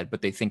recruit ahead,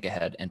 but they think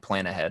ahead and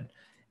plan ahead,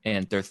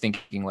 and they're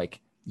thinking like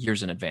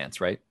years in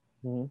advance, right?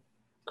 Mm-hmm.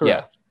 Correct.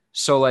 Yeah.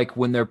 So like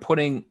when they're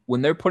putting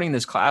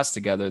this class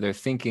together, they're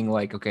thinking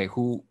like, okay,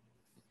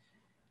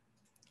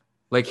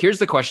 here's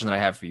the question that I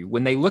have for you.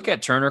 When they look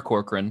at Turner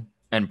Corcoran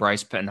and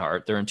Bryce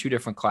Penhart, they're in two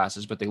different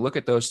classes, but they look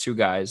at those two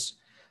guys.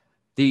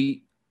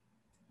 The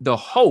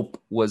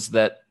hope was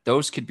that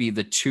those could be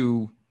the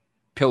two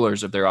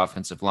pillars of their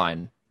offensive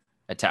line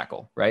at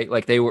tackle, right?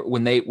 Like they were,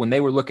 when they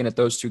were looking at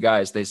those two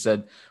guys, they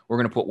said, we're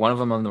going to put one of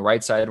them on the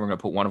right side. We're going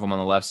to put one of them on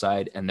the left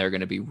side. And they're going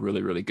to be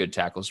really, really good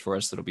tackles for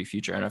us. That'll be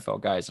future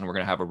NFL guys. And we're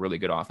going to have a really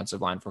good offensive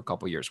line for a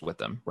couple of years with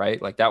them,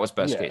 right? Like that was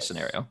best case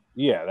scenario.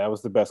 Yeah, that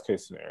was the best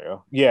case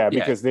scenario. Yeah,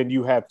 because then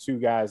you have two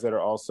guys that are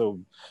also,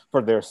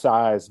 for their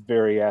size,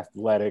 very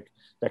athletic,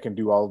 that can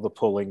do all of the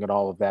pulling and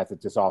all of that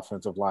this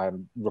offensive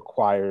line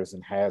requires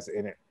and has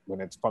in it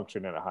when it's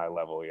functioning at a high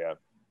level. Yeah.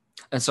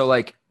 And so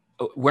like,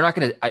 we're not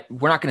going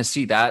to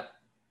see that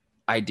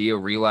idea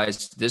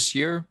realized this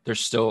year. There's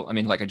still, I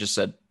mean, like I just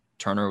said,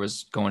 Turner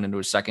was going into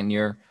his second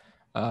year.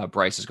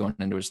 Bryce is going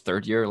into his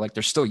third year. Like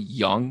they're still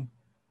young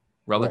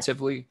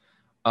relatively.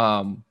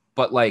 Right.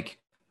 But like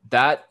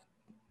that's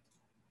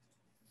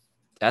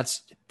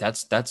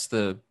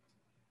the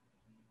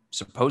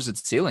supposed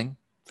ceiling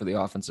for the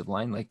offensive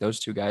line. Like those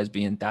two guys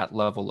being that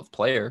level of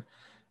player.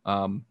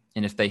 And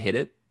if they hit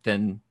it,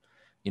 then,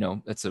 you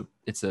know, it's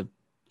a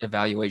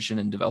evaluation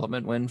and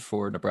development win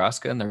for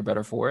Nebraska, and they're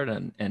better for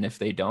it. And if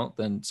they don't,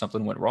 then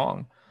something went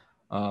wrong.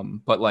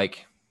 But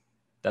like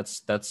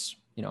that's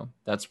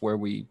where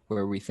we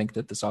think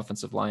that this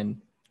offensive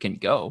line can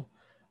go.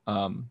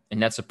 And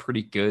that's a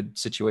pretty good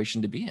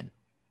situation to be in.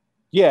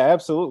 Yeah,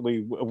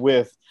 absolutely.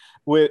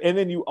 And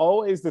then you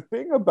always, the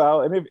thing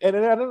about, and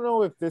I don't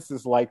know if this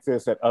is like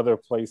this at other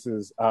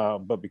places,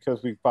 but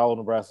because we follow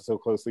Nebraska so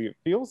closely, it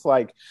feels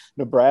like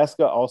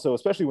Nebraska also,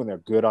 especially when they're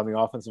good on the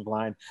offensive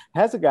line,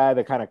 has a guy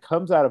that kind of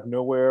comes out of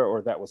nowhere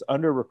or that was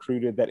under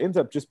recruited that ends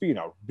up just being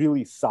a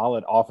really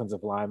solid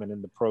offensive lineman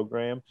in the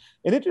program.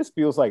 And it just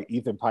feels like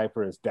Ethan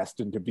Piper is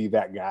destined to be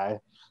that guy.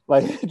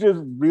 Like it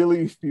just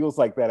really feels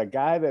like that. A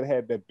guy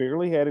that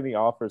barely had any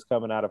offers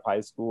coming out of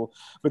high school,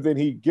 but then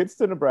he gets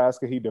to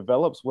Nebraska, he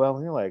develops well,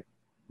 and you're like,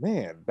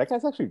 man, that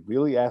guy's actually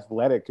really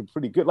athletic and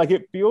pretty good. Like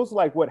it feels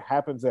like what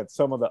happens at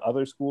some of the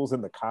other schools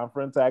in the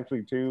conference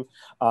actually too,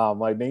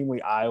 like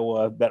namely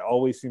Iowa, that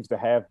always seems to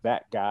have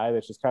that guy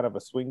that's just kind of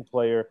a swing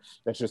player,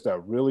 that's just a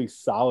really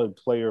solid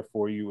player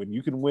for you, and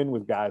you can win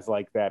with guys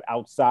like that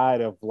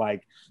outside of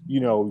like, you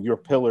know, your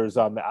pillars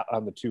on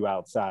the two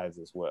outsides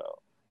as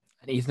well.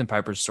 And Ethan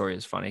Piper's story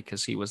is funny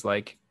because he was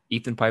like,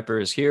 Ethan Piper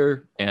is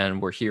here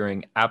and we're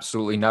hearing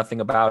absolutely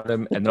nothing about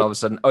him. And then all of a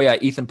sudden, oh yeah,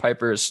 Ethan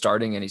Piper is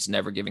starting and he's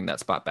never giving that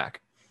spot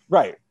back.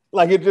 Right.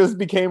 Like it just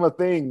became a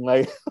thing.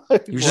 Like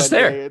he was just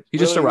there. He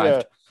just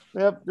arrived.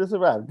 Yep, just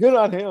arrived. Good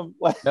on him.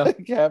 Like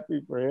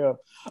happy for him.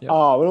 Yep.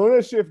 But I'm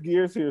going to shift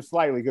gears here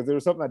slightly because there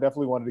was something I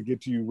definitely wanted to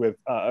get to you with,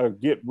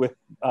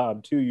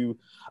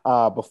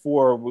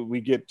 before we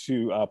get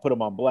to put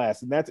them on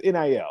blast, and that's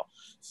NIL.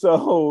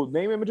 So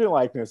name, image, and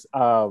likeness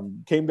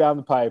came down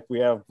the pipe.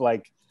 We have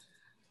like,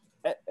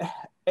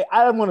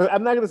 I'm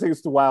not going to say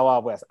it's the Wild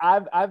Wild West.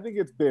 I think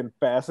it's been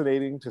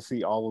fascinating to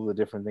see all of the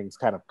different things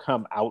kind of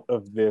come out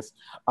of this.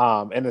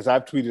 And as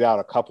I've tweeted out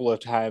a couple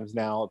of times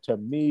now, to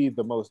me,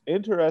 the most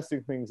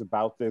interesting things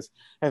about this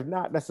have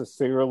not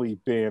necessarily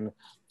been,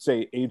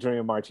 say,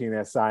 Adrian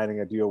Martinez signing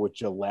a deal with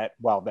Gillette.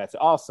 While that's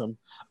awesome.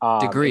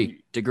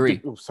 Degree. Degree.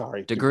 It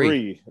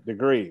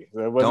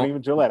wasn't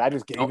even Gillette. I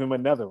just gave him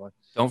another one.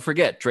 Don't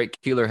forget,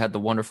 Drake Keeler had the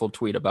wonderful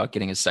tweet about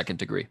getting his second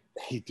degree.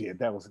 He did.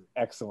 That was an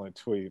excellent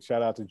tweet.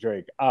 Shout out to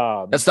Drake.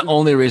 That's the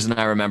only reason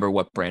I remember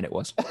what brand it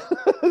was.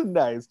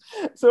 Nice.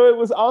 So it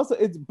was also,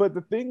 but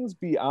the things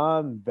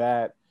beyond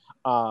that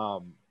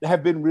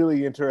have been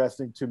really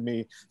interesting to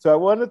me. So I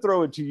want to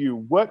throw it to you.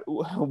 What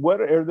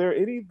are there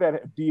any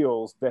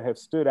deals that have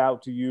stood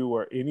out to you,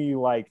 or any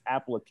like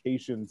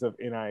applications of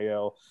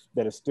NIL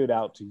that have stood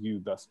out to you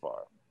thus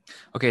far?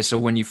 Okay, so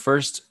when you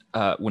first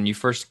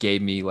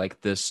gave me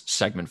like this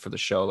segment for the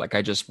show, like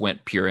I just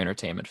went pure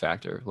entertainment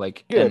factor.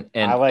 Like, and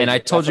I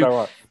told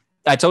you.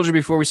 I told you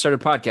before we started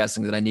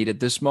podcasting that I needed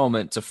this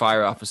moment to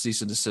fire off a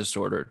cease and desist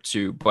order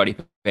to Buddy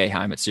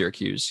Boeheim at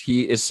Syracuse.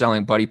 He is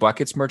selling Buddy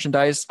Buckets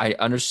merchandise. I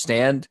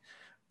understand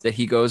that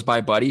he goes by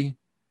Buddy,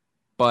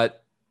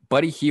 but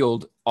Buddy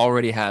Hield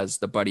already has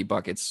the Buddy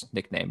Buckets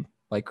nickname.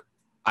 Like,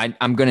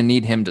 I'm going to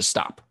need him to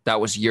stop.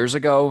 That was years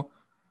ago.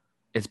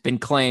 It's been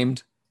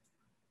claimed.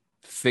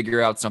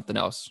 Figure out something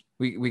else.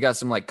 We got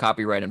some like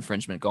copyright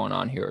infringement going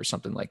on here or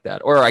something like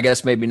that. Or I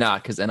guess maybe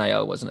not, because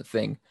NIL wasn't a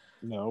thing.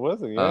 No, it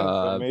wasn't.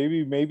 Yeah, so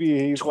maybe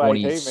he's like,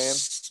 hey man,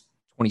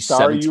 2017,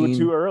 sorry you were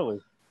too early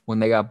when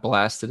they got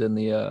blasted in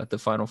the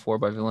Final Four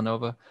by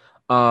Villanova.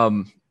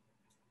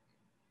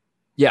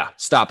 Yeah,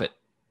 stop it.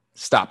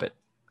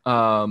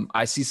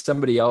 I see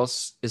somebody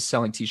else is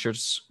selling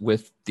T-shirts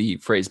with the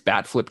phrase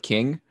 "Bat Flip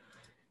King."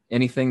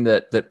 Anything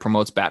that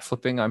promotes bat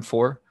flipping, I'm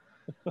for.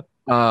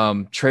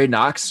 Trey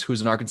Knox,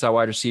 who's an Arkansas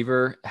wide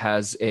receiver,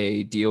 has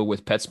a deal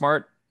with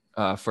PetSmart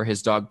for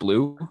his dog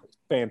Blue,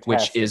 Fantastic.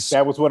 which is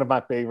that was one of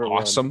my favorite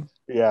awesome. ones.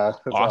 Yeah,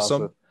 that's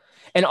awesome.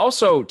 And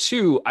also,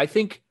 too, I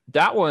think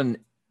that one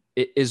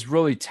is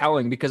really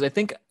telling because I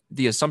think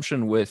the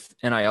assumption with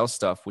NIL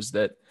stuff was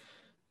that,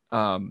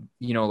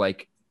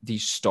 like the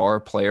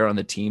star player on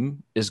the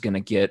team is going to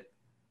get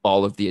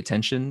all of the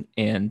attention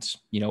and,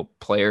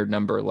 player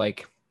number,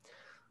 like,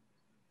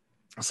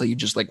 so you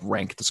just like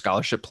rank the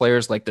scholarship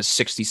players, like the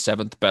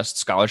 67th best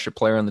scholarship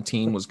player on the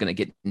team was going to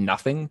get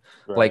nothing.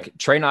 Right. Like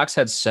Trey Knox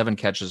had 7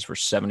 catches for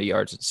 70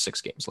 yards in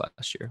 6 games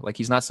last year. Like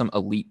he's not some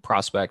elite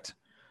prospect.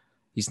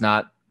 He's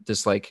not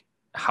this like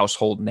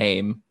household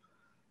name.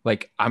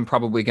 Like I'm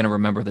probably going to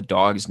remember the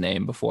dog's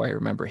name before I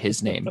remember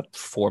his name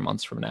 4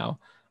 months from now.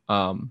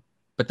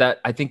 But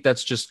I think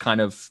that's just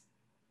kind of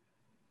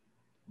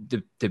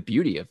the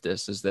beauty of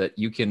this is that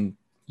you can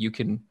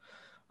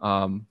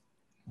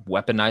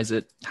weaponize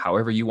it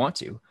however you want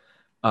to.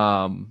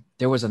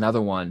 There was another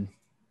one.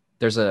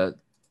 I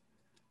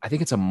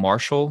think it's a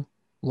Marshall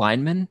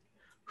lineman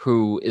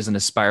who is an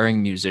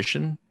aspiring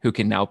musician who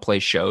can now play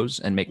shows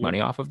and make money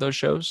off of those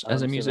shows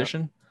as a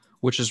musician,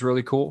 which is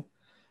really cool.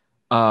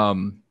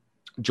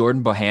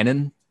 Jordan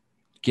Bohannon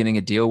getting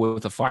a deal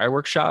with a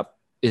fireworks shop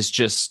is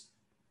just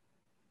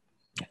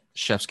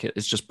chef's kit.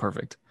 It's just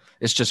perfect.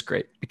 It's just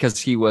great because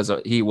he was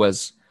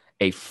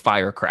a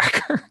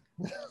firecracker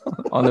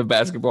on the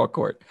basketball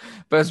court.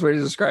 Best way to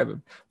describe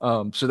him.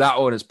 So that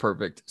one is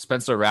perfect.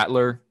 Spencer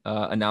Rattler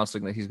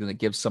announcing that he's going to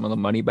give some of the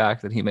money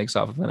back that he makes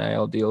off of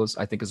NIL deals,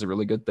 I think is a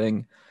really good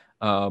thing.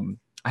 I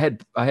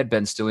had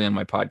Ben Stilley on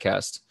my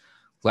podcast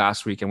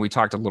last week, and we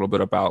talked a little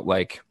bit about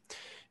like,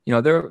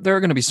 there are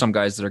going to be some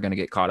guys that are going to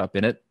get caught up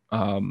in it.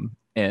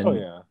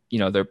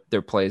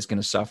 Their play is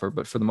going to suffer,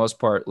 but for the most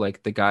part,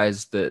 like the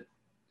guys that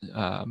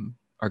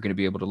are going to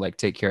be able to like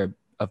take care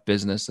of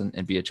business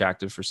and be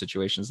attractive for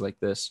situations like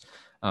this,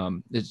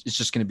 it's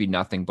just going to be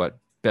nothing but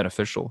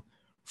beneficial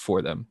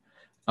for them.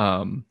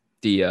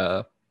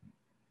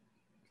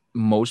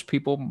 Most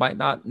people might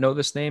not know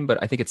this name, but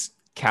I think it's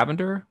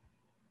Cavinder,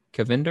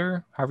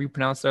 however you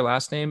pronounce their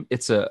last name.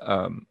 It's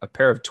a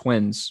pair of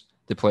twins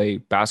that play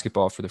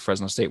basketball for the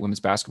Fresno State women's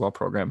basketball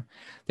program.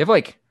 They have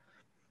like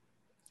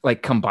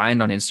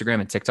combined on Instagram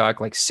and TikTok,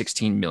 like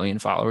 16 million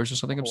followers or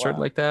something absurd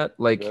like that.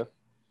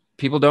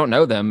 People don't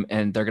know them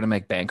and they're going to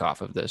make bank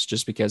off of this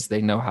just because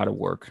they know how to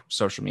work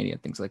social media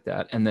and things like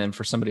that. And then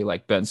for somebody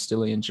like Ben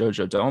Stilley and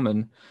JoJo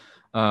Doman,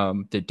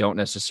 that don't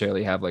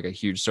necessarily have like a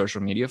huge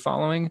social media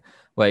following,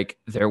 like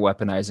they're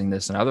weaponizing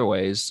this in other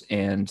ways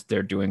and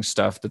they're doing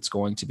stuff that's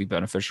going to be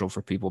beneficial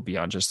for people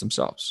beyond just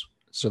themselves.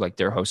 So like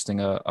they're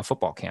hosting a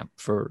football camp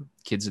for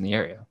kids in the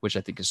area, which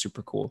I think is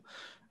super cool.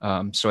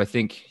 So I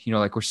think,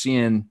 like we're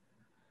seeing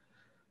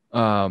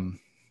some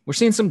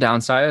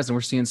downsides and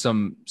we're seeing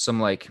some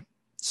like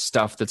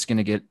stuff that's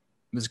going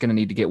to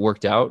need to get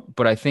worked out.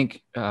 But I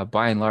think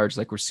by and large,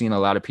 like we're seeing a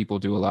lot of people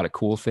do a lot of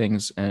cool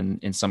things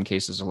and in some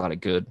cases, a lot of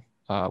good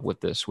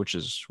with this, which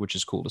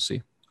is cool to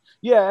see.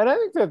 Yeah. And I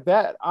think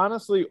that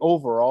honestly,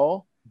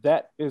 overall,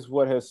 that is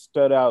what has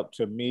stood out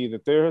to me,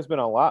 that there has been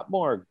a lot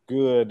more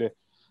good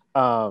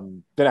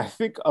than I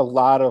think a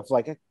lot of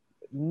like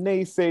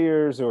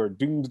naysayers or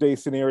doomsday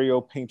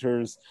scenario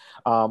painters,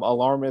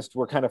 alarmists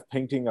were kind of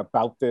painting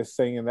about this,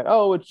 saying that,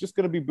 oh, it's just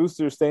going to be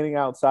boosters standing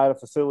outside of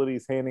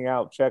facilities handing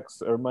out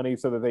checks or money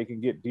so that they can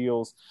get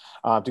deals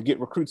to get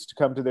recruits to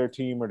come to their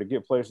team or to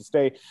get players to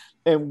stay.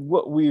 And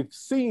what we've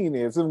seen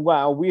is, and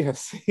while we have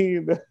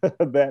seen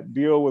that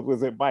deal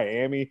was it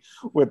Miami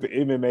with the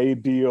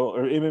MMA deal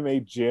or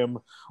MMA gym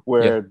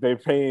where they're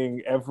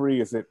paying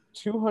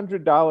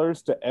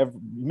 $200 to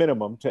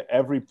minimum to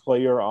every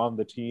player on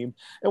the team.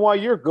 And while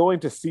you're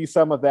going to see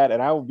some of that,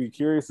 and I will be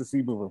curious to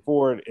see moving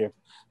forward if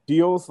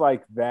deals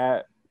like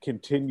that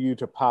continue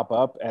to pop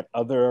up at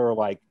other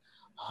like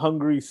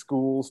hungry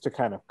schools to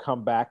kind of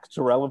come back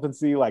to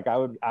relevancy. Like I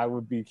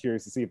would be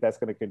curious to see if that's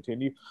going to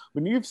continue.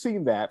 When you've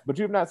seen that, but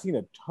you have not seen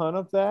a ton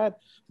of that,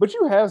 but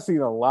you have seen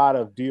a lot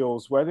of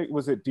deals. Whether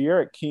was it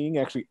De'Aaron King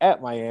actually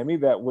at Miami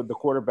that with the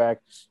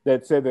quarterback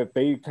that said that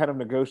they kind of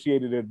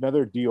negotiated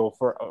another deal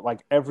for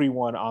like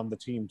everyone on the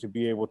team to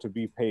be able to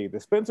be paid. The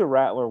Spencer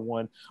Rattler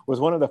one was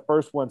one of the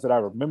first ones that I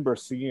remember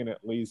seeing,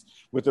 at least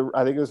with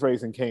I think it was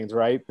Raising Cane's,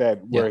 right?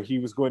 That where he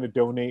was going to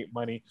donate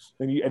money.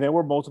 And there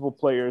were multiple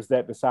players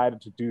that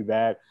decided to do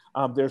that.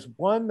 There's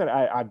one that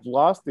I've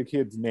lost the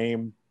kid's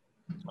name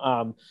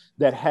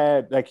that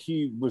had like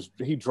he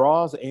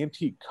draws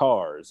antique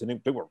cars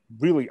and they were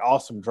really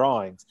awesome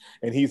drawings,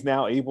 and he's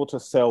now able to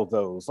sell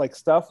those, like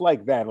stuff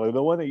like that. Like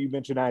the one that you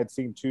mentioned I had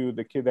seen too,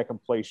 the kid that can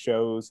play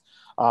shows,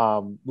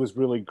 was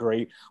really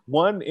great.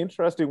 One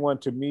interesting one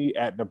to me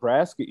at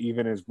Nebraska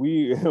even is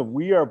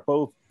we are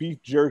both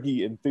beef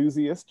jerky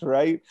enthusiasts,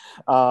 right?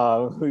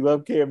 We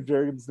love Cam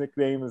Jurgens'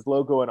 nickname, his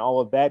logo, and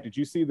all of that. Did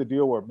you see the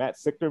deal where Matt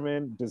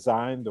Sichterman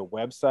designed the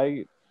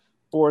website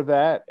for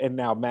that. And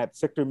now Matt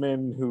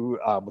Sichterman, who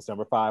was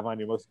number 5 on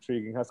your most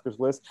intriguing Huskers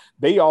list,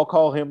 they all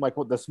call him like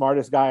the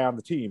smartest guy on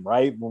the team,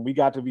 right? When we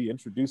got to be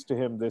introduced to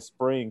him this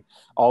spring,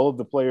 all of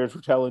the players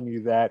were telling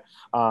you that,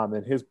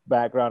 and his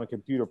background in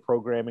computer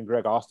programming,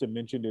 Greg Austin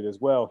mentioned it as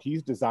well.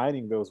 He's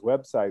designing those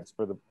websites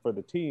for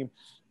the team.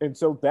 And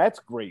so that's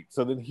great.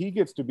 So then he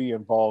gets to be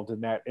involved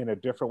in that in a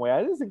different way.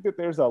 I just think that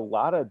there's a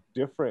lot of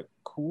different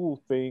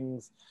cool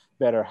things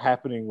that are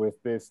happening with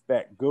this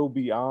that go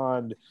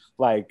beyond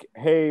like,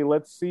 hey,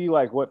 let's see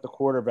like what the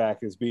quarterback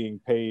is being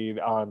paid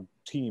on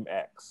Team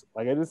X.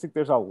 Like, I just think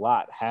there's a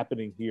lot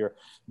happening here,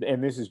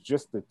 and this is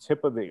just the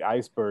tip of the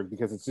iceberg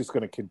because it's just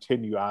going to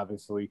continue,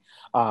 obviously,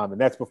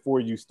 and that's before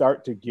you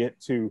start to get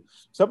to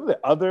some of the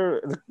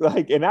other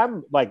like. And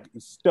I'm like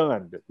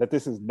stunned that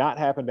this has not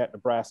happened at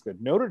Nebraska.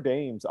 Notre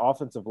Dame's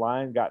offensive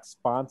line got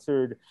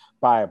sponsored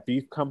by a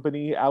beef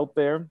company out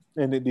there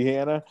in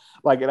Indiana.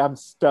 Like, and I'm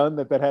stunned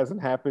that that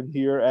hasn't happened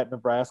here at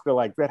Nebraska.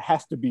 Like, that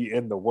has to be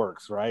in the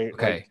works, right?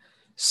 Okay, like,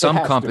 some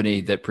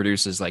company that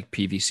produces like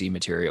PVC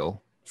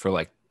material for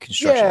like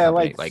construction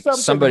company. Like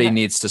somebody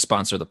needs to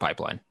sponsor the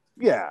pipeline.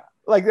 Yeah,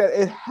 like that.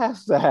 It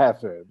has to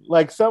happen.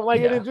 Like some,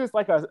 like it is just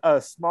like a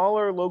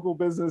smaller local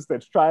business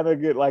that's trying to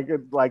get like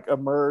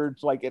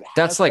emerge. Like it.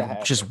 That's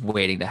like just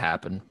waiting to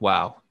happen.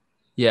 Wow.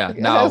 Yeah. Like,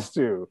 now, it has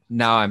to.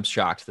 Now I'm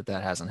shocked that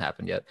hasn't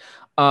happened yet.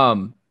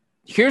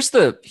 Here's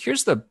the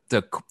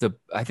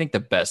I think the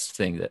best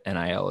thing that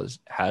NIL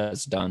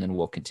has done and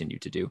will continue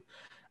to do.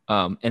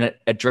 And it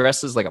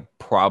addresses like a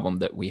problem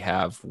that we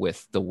have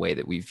with the way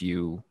that we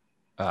view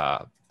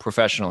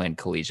professional and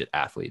collegiate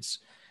athletes.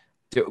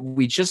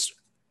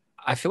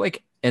 I feel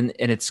like, and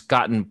it's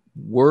gotten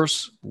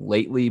worse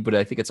lately, but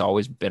I think it's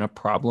always been a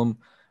problem.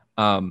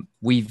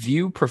 We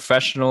view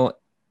professional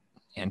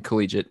and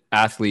collegiate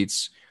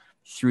athletes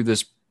through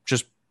this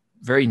just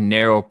very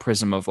narrow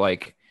prism of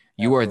like,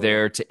 you are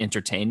there to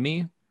entertain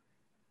me.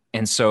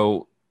 And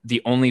so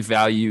the only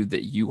value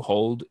that you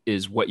hold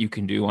is what you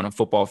can do on a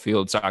football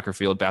field, soccer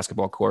field,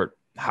 basketball court,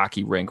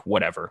 hockey rink,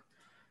 whatever.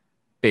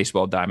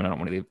 Baseball diamond. I don't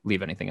want to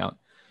leave anything out.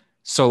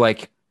 So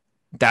like,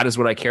 that is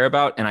what I care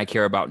about. And I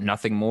care about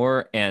nothing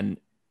more. And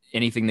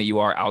anything that you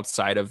are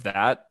outside of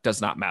that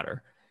does not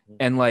matter.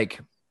 And like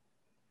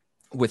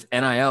with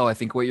NIL, I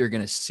think what you're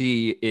going to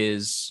see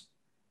is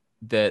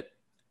that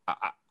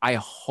I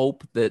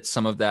hope that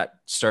some of that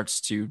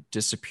starts to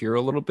disappear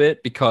a little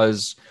bit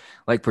because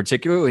like,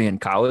 particularly in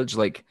college,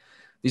 like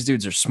these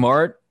dudes are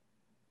smart.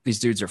 These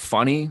dudes are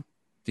funny.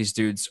 These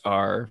dudes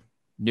are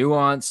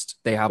nuanced.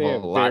 They have a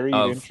lot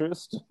of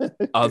interest.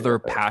 Other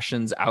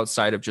passions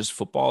outside of just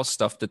football,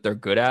 stuff that they're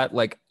good at.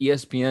 Like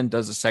ESPN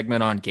does a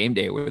segment on game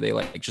day where they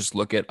like just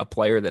look at a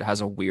player that has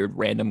a weird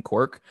random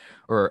quirk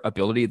or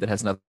ability that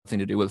has nothing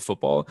to do with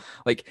football.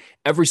 Like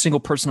every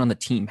single person on the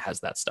team has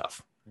that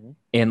stuff. Mm-hmm.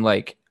 And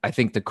like, I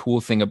think the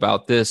cool thing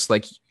about this,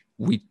 like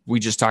we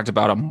just talked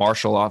about a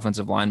Marshall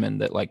offensive lineman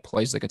that like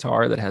plays the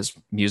guitar that has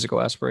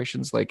musical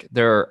aspirations. Like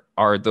there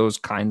are those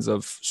kinds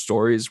of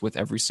stories with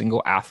every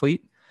single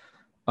athlete.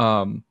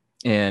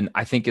 And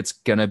I think it's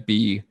going to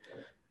be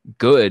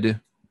good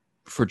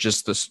for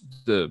just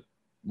the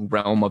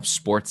realm of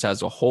sports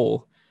as a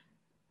whole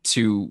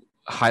to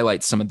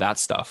highlight some of that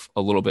stuff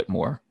a little bit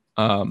more.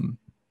 And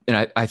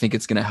I think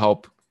it's going to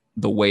help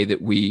the way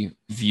that we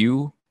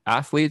view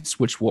athletes,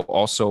 which will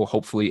also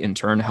hopefully in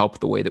turn help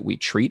the way that we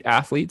treat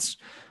athletes.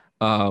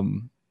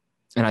 And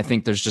I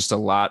think there's just a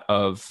lot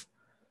of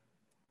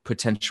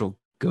potential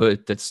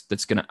good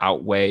that's going to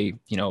outweigh,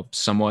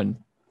 someone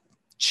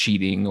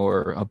cheating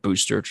or a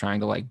booster trying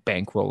to like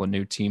bankroll a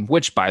new team,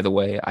 which by the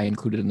way, I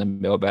included in the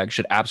mailbag,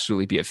 should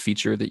absolutely be a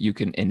feature that you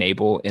can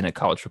enable in a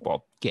college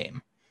football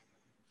game.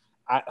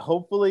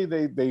 Hopefully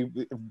they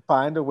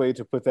find a way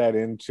to put that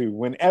into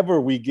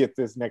whenever we get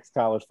this next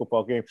college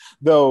football game.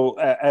 Though,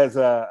 as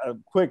a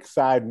quick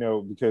side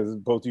note, because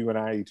both you and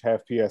I each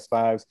have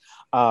PS5s,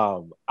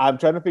 I'm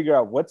trying to figure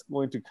out what's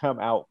going to come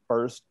out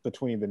first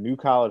between the new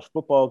college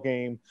football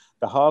game,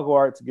 the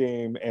Hogwarts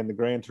game, and the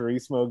Gran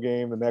Turismo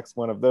game, the next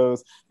one of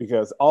those,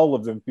 because all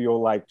of them feel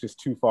like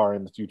just too far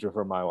in the future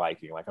for my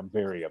liking. Like, I'm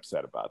very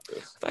upset about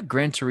this. I thought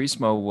Gran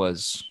Turismo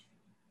was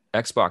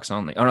Xbox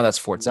only. Oh no, that's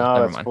Forza.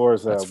 No, that's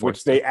Forza, that's Forza,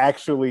 which they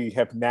actually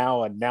have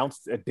now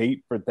announced a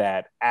date for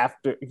that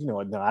after. No,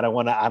 I don't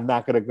want to. I'm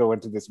not going to go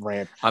into this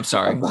rant. I'm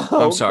sorry.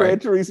 I'm sorry. Gran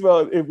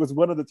Turismo. It was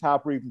one of the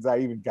top reasons I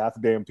even got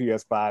the damn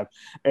PS5,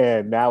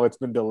 and now it's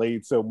been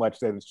delayed so much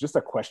that it's just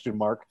a question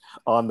mark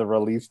on the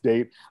release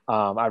date.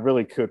 I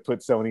really could put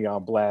Sony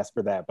on blast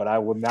for that, but I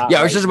will not. Yeah,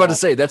 I was just about to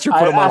say that's your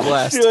put them on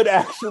blast. I should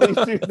actually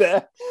do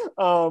that,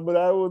 but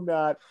I will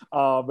not.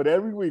 But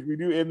every week we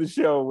do end the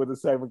show with a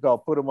segment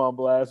called "Put Them on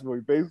Blast," where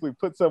we basically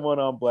put someone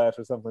on blast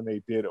for something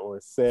they did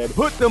or said.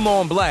 Put them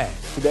on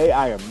blast. Today,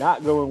 I am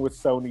not going with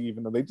Sony,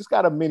 even though they just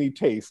got a mini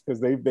taste, because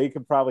they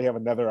could probably have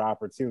another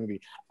opportunity.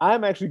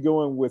 I'm actually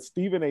going with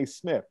Stephen A.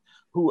 Smith,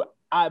 who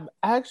I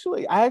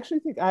actually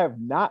think I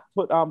have not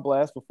put on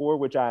blast before,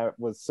 which I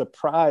was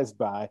surprised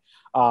by.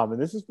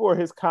 And this is for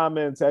his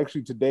comments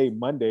actually today,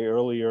 Monday,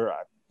 earlier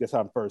this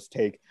on First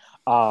Take,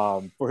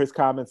 for his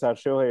comments on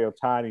Shohei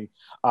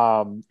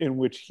Ohtani, in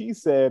which he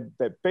said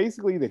that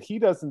basically that he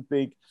doesn't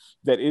think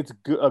that it's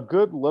a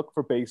good look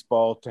for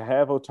baseball to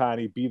have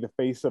Ohtani be the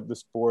face of the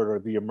sport or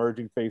the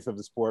emerging face of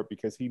the sport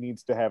because he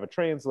needs to have a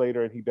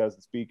translator and he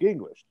doesn't speak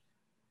English.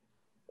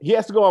 He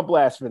has to go on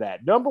blast for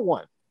that. Number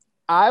one,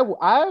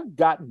 I've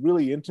gotten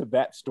really into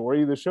that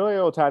story. The Shohei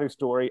Ohtani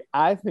story,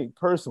 I think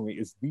personally,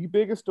 is the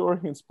biggest story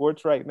in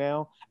sports right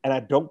now, and I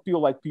don't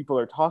feel like people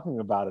are talking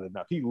about it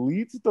enough. He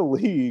leads the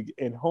league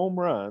in home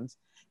runs.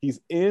 He's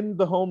in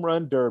the home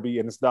run derby,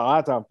 and it's the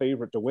odds-on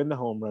favorite to win the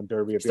home run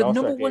derby at the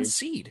All-Star game. Number one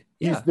seed.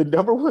 Yeah. He's the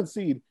number one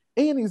seed,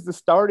 and he's the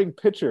starting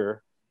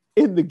pitcher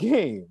in the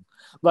game.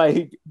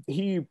 Like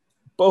he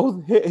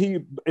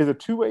is a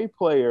two-way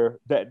player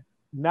that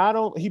not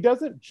only he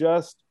doesn't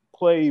just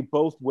play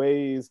both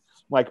ways,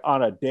 like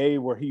on a day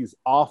where he's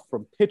off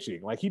from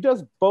pitching. Like he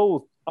does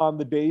both on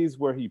the days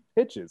where he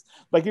pitches.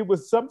 Like it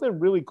was something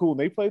really cool. And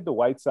they played the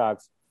White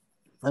Sox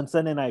on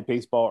Sunday Night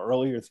Baseball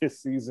earlier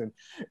this season,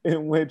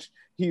 in which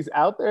he's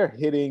out there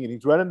hitting and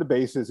he's running the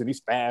bases, and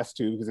he's fast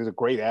too because he's a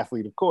great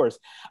athlete, of course.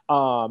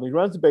 He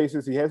runs the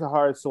bases, he has a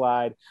hard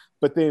slide,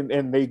 but then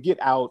and they get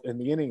out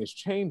and the inning is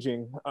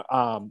changing,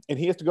 and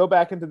he has to go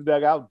back into the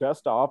dugout,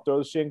 dust off, throw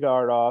the shin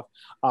guard off,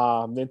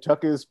 then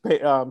tuck his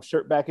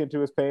shirt back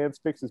into his pants,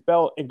 fix his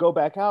belt, and go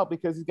back out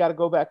because he's got to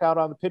go back out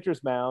on the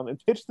pitcher's mound and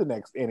pitch the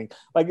next inning.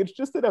 Like it's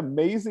just an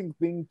amazing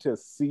thing to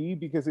see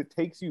because it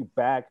takes you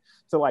back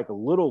to like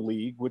Little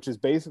League, which is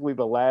basically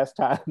the last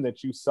time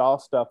that you saw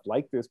stuff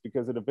like this,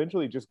 because it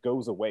eventually just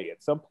goes away.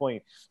 At some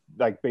point,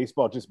 like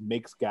baseball just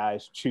makes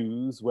guys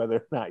choose whether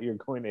or not you're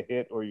going to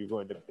hit or you're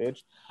going to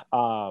pitch.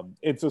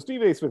 And so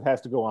Stephen A. Smith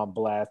has to go on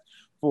blast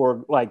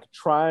for like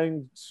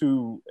trying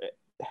to,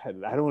 I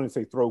don't want to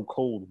say throw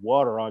cold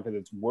water on because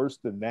it's worse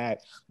than that.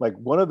 Like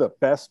one of the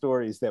best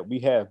stories that we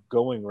have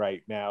going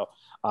right now.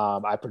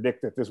 I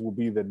predict that this will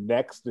be the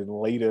next and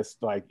latest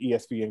like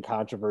ESPN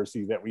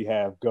controversy that we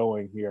have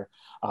going here.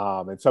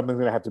 And something's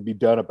going to have to be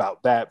done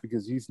about that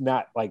because he's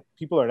not like,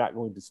 people are not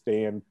going to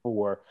stand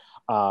for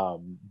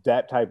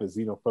that type of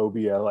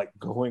xenophobia, like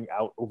going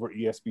out over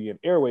ESPN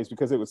airways,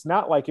 because it was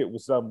not like it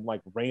was some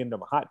like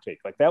random hot take.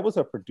 Like that was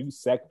a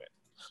produced segment.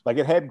 Like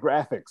it had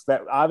graphics.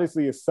 That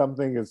obviously is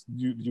something, as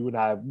you and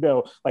I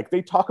know, like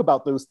they talk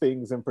about those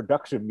things in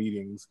production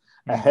meetings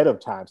ahead of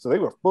time. So they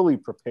were fully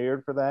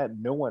prepared for that.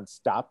 No one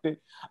stopped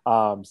it.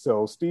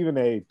 So Stephen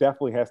A.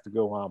 definitely has to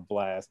go on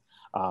blast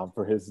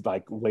for his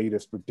like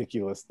latest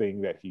ridiculous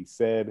thing that he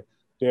said.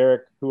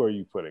 Derek, who are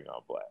you putting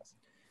on blast?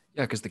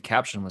 Yeah, because the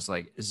caption was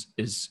like,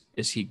 "Is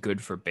he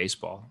good for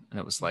baseball?" And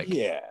it was like,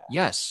 yeah,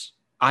 yes.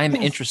 I'm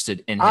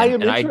interested in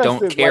him, and I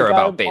don't care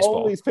about baseball.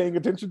 I'm always paying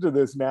attention to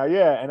this now,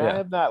 yeah. And Yeah. I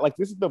have not, like,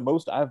 this is the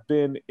most I've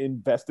been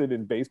invested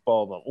in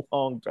baseball in a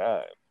long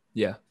time.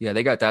 Yeah,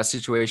 they got that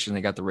situation.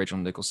 They got the Rachel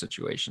Nichols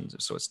situation,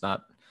 so it's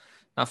not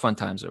fun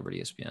times over at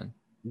ESPN.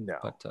 No,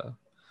 but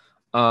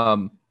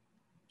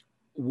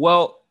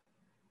well,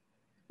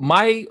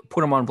 my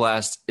put him on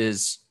blast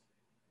is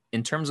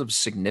in terms of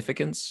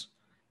significance,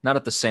 not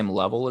at the same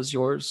level as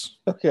yours.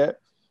 Okay,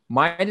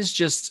 mine is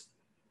just.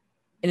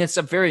 And it's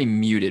a very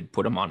muted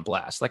put him on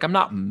blast. Like I'm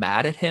not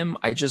mad at him.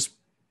 I'm just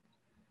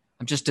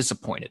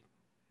disappointed.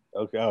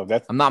 Okay. Oh,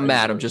 I'm not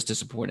mad. I'm just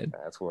disappointed.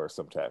 That's worse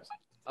sometimes.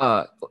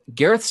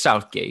 Gareth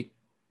Southgate,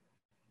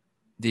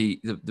 the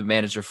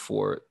manager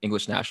for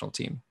English national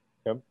team.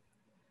 Yep.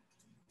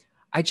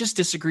 I just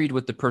disagreed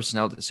with the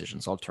personnel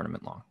decisions all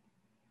tournament long.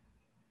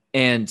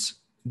 And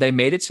they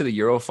made it to the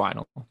Euro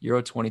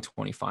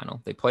 2020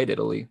 final. They played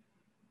Italy.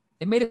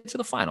 They made it to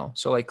the final.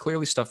 So like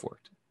clearly stuff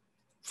worked.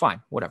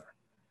 Fine, whatever.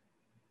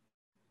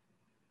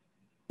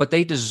 But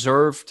they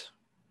deserved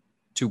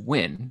to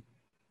win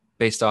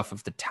based off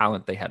of the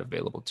talent they had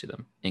available to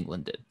them.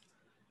 England did.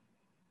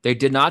 They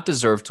did not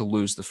deserve to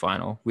lose the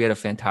final. We had a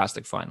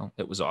fantastic final.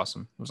 It was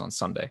awesome. It was on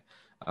Sunday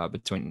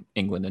between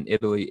England and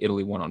Italy.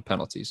 Italy won on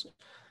penalties.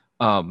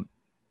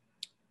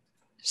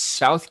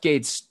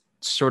 Southgate's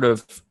sort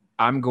of,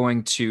 I'm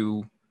going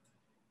to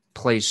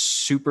play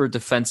super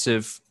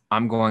defensive.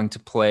 I'm going to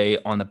play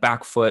on the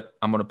back foot.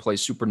 I'm going to play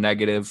super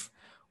negative.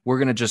 We're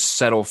going to just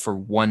settle for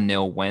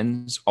 1-0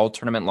 wins all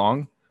tournament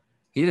long.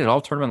 He did it all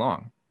tournament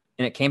long.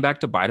 And it came back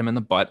to bite him in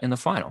the butt in the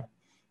final.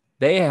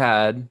 They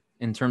had,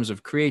 in terms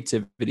of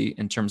creativity,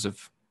 in terms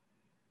of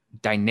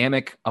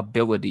dynamic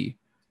ability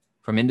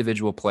from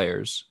individual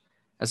players,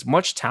 as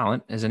much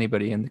talent as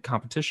anybody in the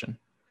competition.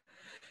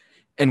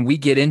 And we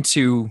get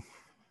into,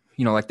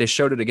 like they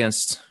showed it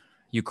against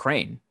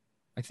Ukraine,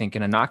 I think,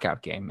 in a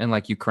knockout game. And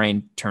like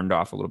Ukraine turned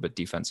off a little bit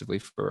defensively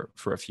for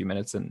a few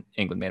minutes and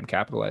England made them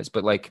capitalize.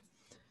 But like,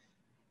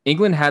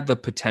 England had the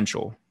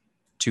potential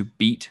to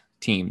beat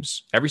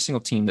teams, every single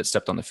team that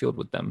stepped on the field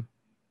with them,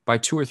 by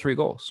 2 or 3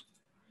 goals.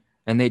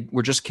 And they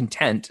were just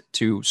content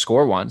to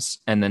score once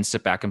and then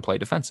sit back and play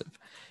defensive.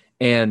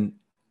 And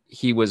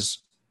he was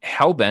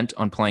hell-bent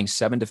on playing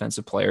 7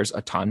 defensive players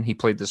a ton. He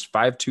played this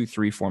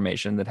 5-2-3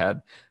 formation that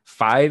had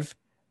 5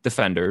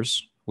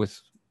 defenders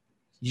with...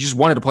 He just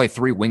wanted to play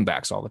 3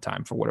 wingbacks all the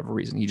time for whatever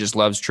reason. He just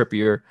loves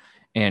Trippier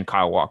and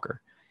Kyle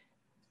Walker.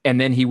 And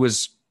then he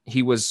was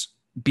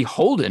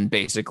beholden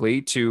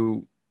basically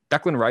to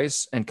Declan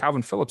Rice and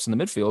Calvin Phillips in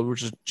the midfield,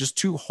 which is just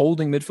two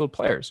holding midfield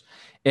players.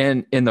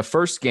 And in the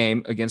first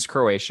game against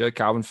Croatia,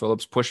 Calvin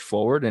Phillips pushed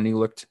forward and he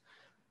looked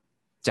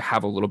to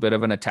have a little bit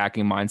of an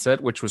attacking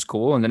mindset, which was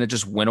cool. And then it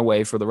just went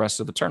away for the rest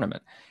of the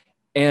tournament.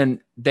 And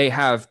they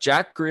have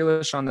Jack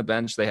Grealish on the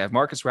bench. They have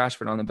Marcus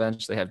Rashford on the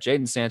bench. They have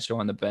Jadon Sancho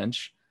on the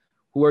bench,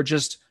 who are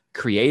just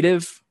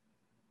creative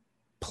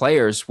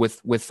players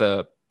with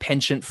a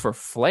penchant for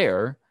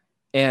flair.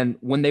 And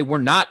when they were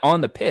not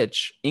on the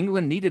pitch,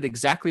 England needed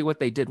exactly what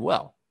they did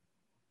well.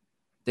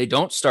 They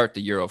don't start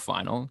the Euro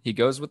final. He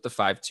goes with the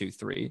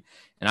 5-2-3.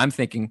 And I'm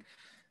thinking,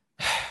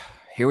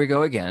 here we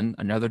go again.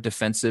 Another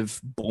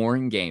defensive,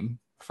 boring game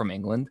from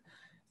England.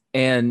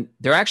 And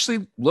they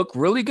actually look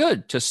really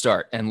good to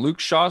start. And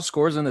Luke Shaw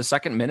scores in the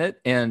second minute,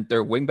 and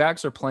their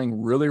wingbacks are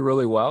playing really,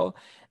 really well.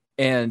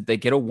 And they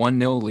get a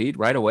 1-0 lead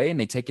right away, and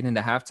they take it into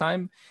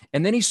halftime.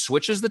 And then he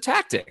switches the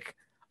tactic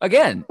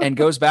again and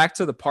goes back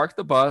to the park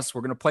the bus.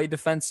 We're going to play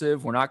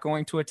defensive. We're not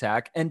going to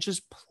attack, and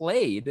just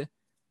played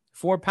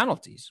for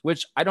penalties,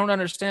 which I don't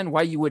understand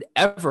why you would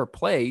ever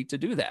play to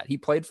do that. He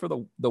played for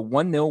the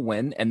 1-0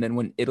 win. And then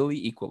when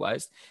Italy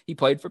equalized, he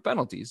played for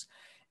penalties.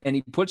 And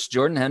he puts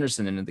Jordan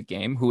Henderson into the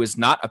game, who is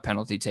not a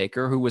penalty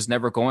taker, who was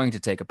never going to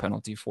take a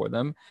penalty for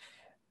them,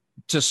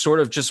 to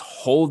sort of just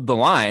hold the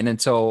line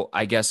until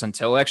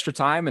extra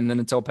time and then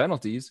until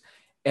penalties.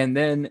 And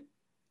then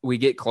we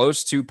get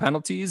close to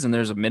penalties and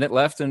there's a minute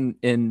left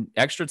in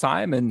extra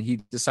time. And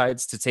he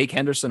decides to take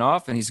Henderson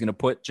off, and he's going to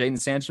put Jadon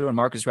Sancho and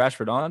Marcus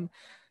Rashford on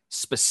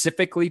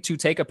specifically to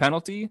take a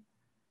penalty.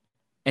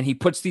 And he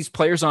puts these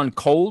players on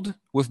cold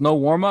with no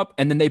warm up,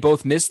 and then they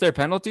both miss their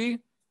penalty,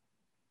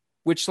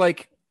 which,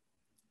 like,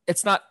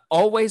 it's not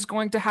always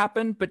going to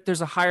happen, but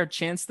there's a higher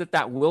chance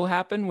that will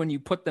happen when you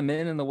put them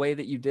in the way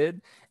that you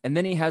did. And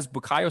then he has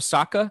Bukayo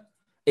Saka,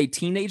 a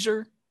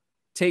teenager,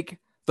 take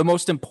the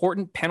most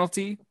important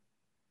penalty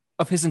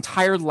of his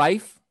entire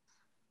life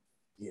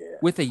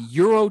with a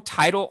Euro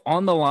title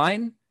on the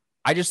line.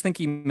 I just think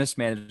he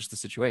mismanaged the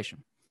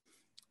situation.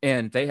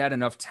 And they had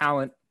enough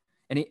talent.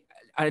 And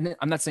I'm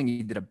not saying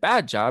he did a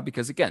bad job,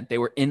 because, again, they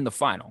were in the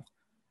final.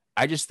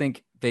 I just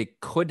think they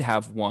could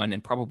have won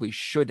and probably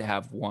should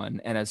have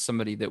won. And as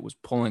somebody that was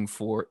pulling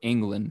for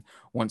England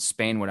once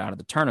Spain went out of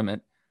the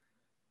tournament,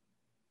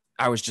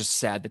 I was just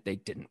sad that they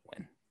didn't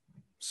win.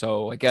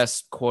 So I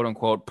guess, quote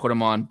unquote, put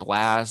them on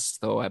blast,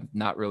 though I'm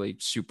not really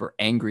super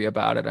angry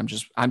about it. I'm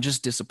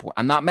just disappointed.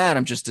 I'm not mad.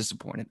 I'm just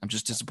disappointed. I'm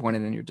just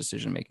disappointed in your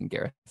decision-making,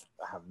 Gareth.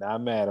 I'm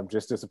not mad. I'm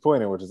just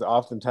disappointed, which is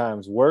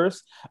oftentimes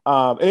worse.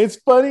 And it's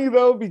funny,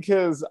 though,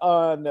 because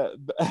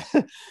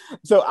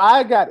so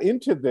I got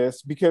into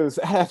this because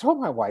I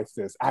told my wife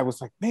this. I was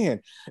like,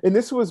 man, and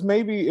this was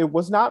it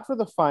was not for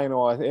the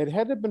final. It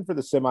had to have been for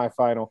the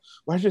semifinal,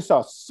 where I just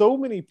saw so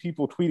many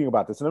people tweeting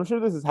about this. And I'm sure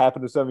this has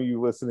happened to some of you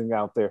listening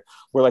out there,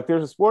 where, like,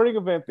 there's a sporting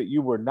event that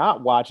you were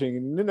not watching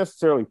and you didn't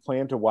necessarily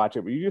plan to watch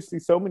it, but you just see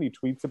so many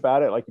tweets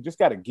about it. Like, you just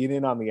got to get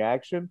in on the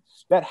action.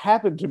 That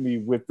happened to me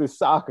with this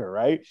soccer,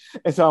 right?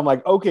 And so I'm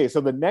like, okay,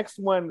 so the next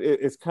one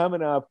is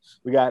coming up.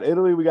 We got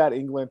Italy, we got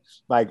England.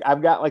 Like,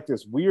 I've got like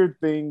this weird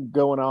thing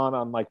going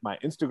on like my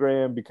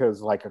Instagram,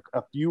 because like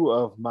a few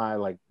of my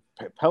like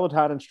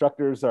Peloton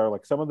instructors are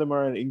like, some of them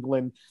are in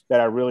England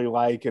that I really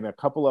like, and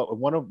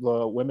one of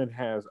the women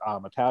has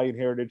Italian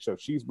heritage, so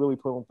she's really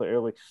pulling for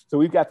Italy. So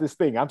we've got this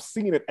thing. I'm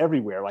seeing it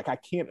everywhere. Like, I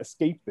can't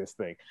escape this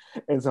thing,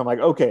 and so I'm like,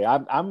 okay,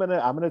 I'm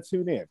gonna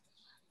tune in.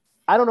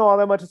 I don't know all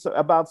that much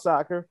about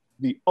soccer.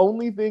 The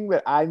only thing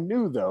that I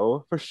knew,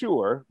 though, for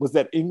sure, was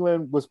that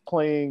England was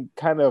playing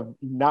kind of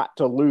not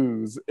to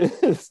lose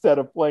instead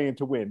of playing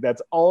to win.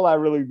 That's all I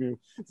really knew.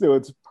 So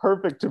it's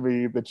perfect to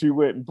me that you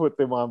went and put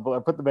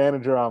the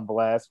manager on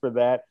blast for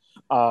that,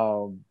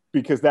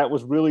 because that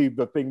was really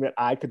the thing that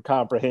I could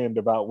comprehend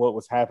about what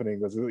was happening.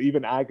 Was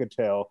even I could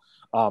tell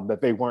that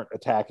they weren't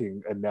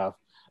attacking enough.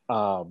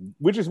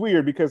 Which is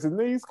weird, because in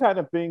these kind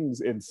of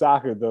things in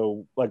soccer,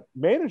 though, like,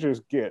 managers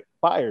get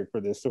fired for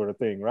this sort of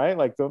thing, right?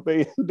 Like, don't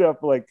they end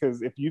up like,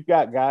 because if you've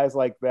got guys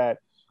like that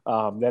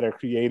that are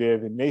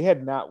creative, and they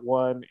had not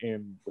won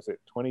in, was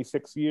it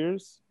 26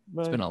 years?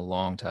 It's been a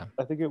long time.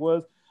 I think it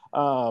was.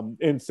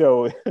 And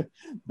so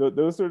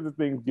those sorts of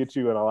things get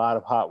you in a lot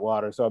of hot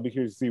water. So I'll be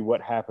curious to see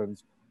what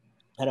happens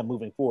kind of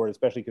moving forward,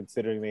 especially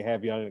considering they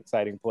have young,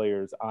 exciting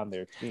players on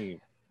their team.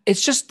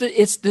 It's just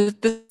this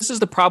is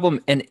the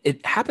problem, and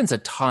it happens a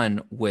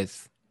ton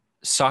with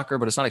soccer,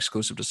 but it's not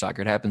exclusive to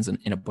soccer. It happens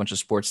in a bunch of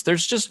sports.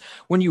 There's just,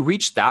 when you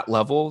reach that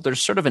level,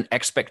 there's sort of an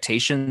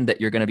expectation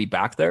that you're going to be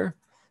back there.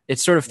 It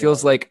sort of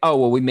feels like, oh,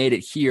 well, we made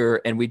it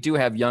here, and we do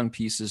have young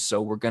pieces, so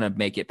we're going to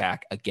make it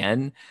back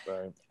again.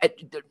 Right.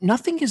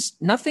 Nothing is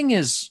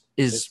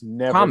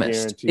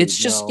promised. It's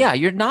just,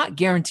 you're not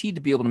guaranteed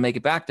to be able to make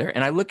it back there.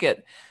 And I look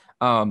at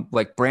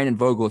like Brandon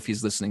Vogel, if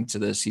he's listening to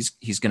this,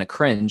 he's going to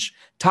cringe.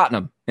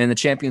 Tottenham in the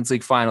Champions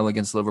League final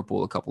against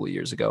Liverpool a couple of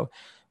years ago.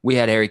 We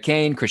had Harry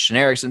Kane, Christian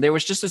Eriksen. There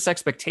was just this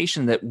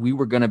expectation that we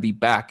were going to be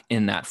back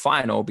in that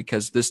final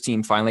because this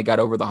team finally got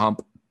over the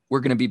hump we're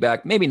going to be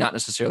back, maybe not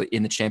necessarily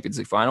in the Champions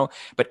League final,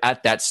 but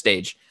at that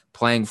stage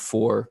playing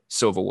for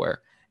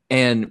silverware.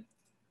 And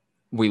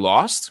we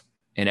lost.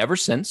 And ever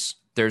since,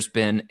 there's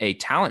been a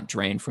talent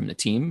drain from the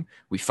team.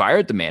 We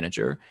fired the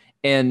manager,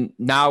 and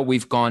now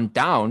we've gone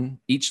down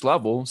each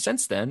level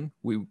since then.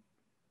 We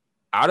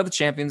out of the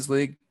Champions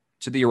League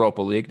to the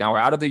Europa League. Now we're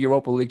out of the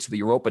Europa League to the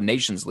Europa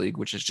Nations League,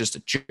 which is just a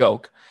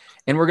joke.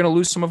 And we're going to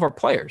lose some of our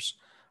players.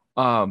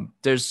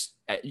 There's,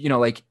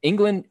 like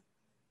England,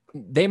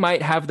 they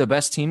might have the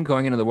best team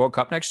going into the World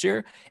Cup next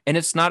year, and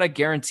it's not a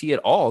guarantee at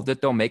all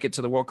that they'll make it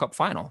to the World Cup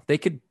final. They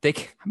could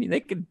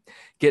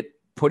get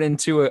put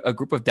into a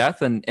group of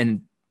death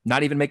and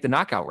not even make the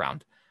knockout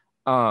round.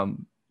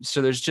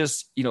 So there's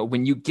just,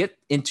 when you get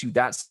into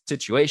that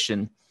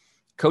situation,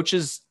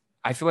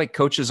 I feel like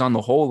coaches on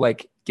the whole,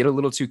 like, get a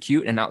little too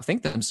cute and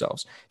outthink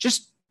themselves.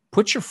 Just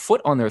put your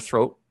foot on their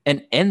throat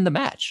and end the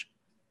match.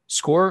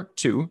 Score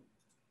 2,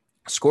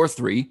 score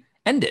 3,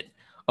 end it.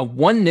 A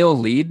 1-0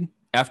 lead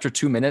after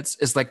 2 minutes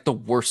is like the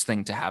worst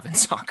thing to have in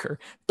soccer,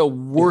 the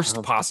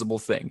worst possible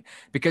thing,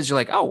 because you're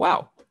like, oh,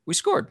 wow, we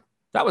scored.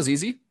 That was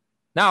easy.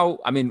 Now,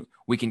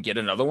 we can get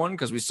another one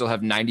because we still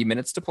have 90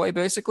 minutes to play,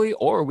 basically,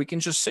 or we can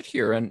just sit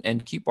here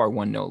and keep our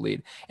 1-0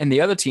 lead. And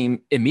the other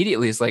team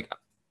immediately is like,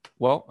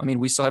 well,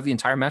 we still have the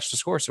entire match to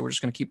score, so we're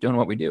just going to keep doing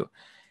what we do.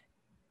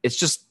 It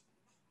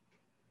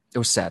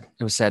was sad.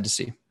 It was sad to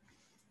see.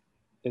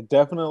 It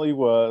definitely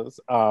was.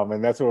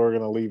 And that's where we're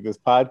going to leave this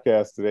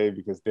podcast today,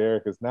 because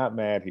Derek is not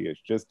mad. He is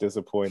just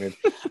disappointed.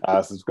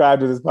 Subscribe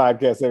to this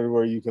podcast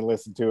everywhere you can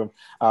listen to him.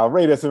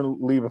 Rate us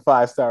and leave a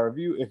 5-star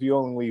review. If you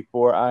only leave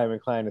 4, I am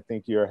inclined to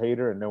think you're a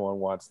hater, and no one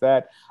wants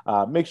that.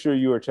 Make sure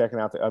you are checking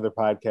out the other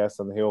podcasts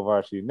on the Hail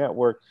Varsity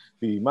Network,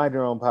 the Mind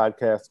Your Own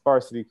podcast,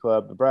 Varsity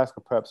Club, Nebraska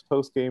Preps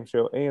post-game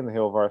show, and the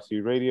Hail Varsity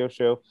radio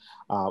show.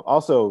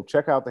 Also,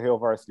 check out the Hail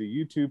Varsity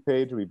YouTube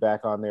page. We'll be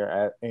back on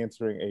there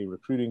answering a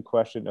recruiting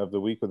question of the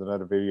week with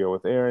another video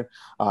with Aaron.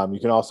 You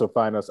can also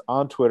find us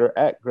on Twitter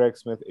at Greg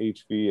Smith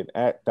HV and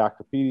at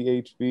Dr.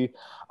 PD HV.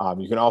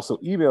 You can also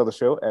email the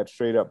show at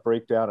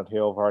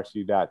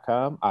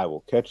straightupbreakdown@hailvarsity.com. I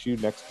will catch you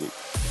next week.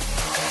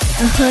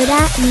 A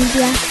Hurrdat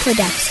Media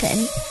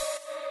Production.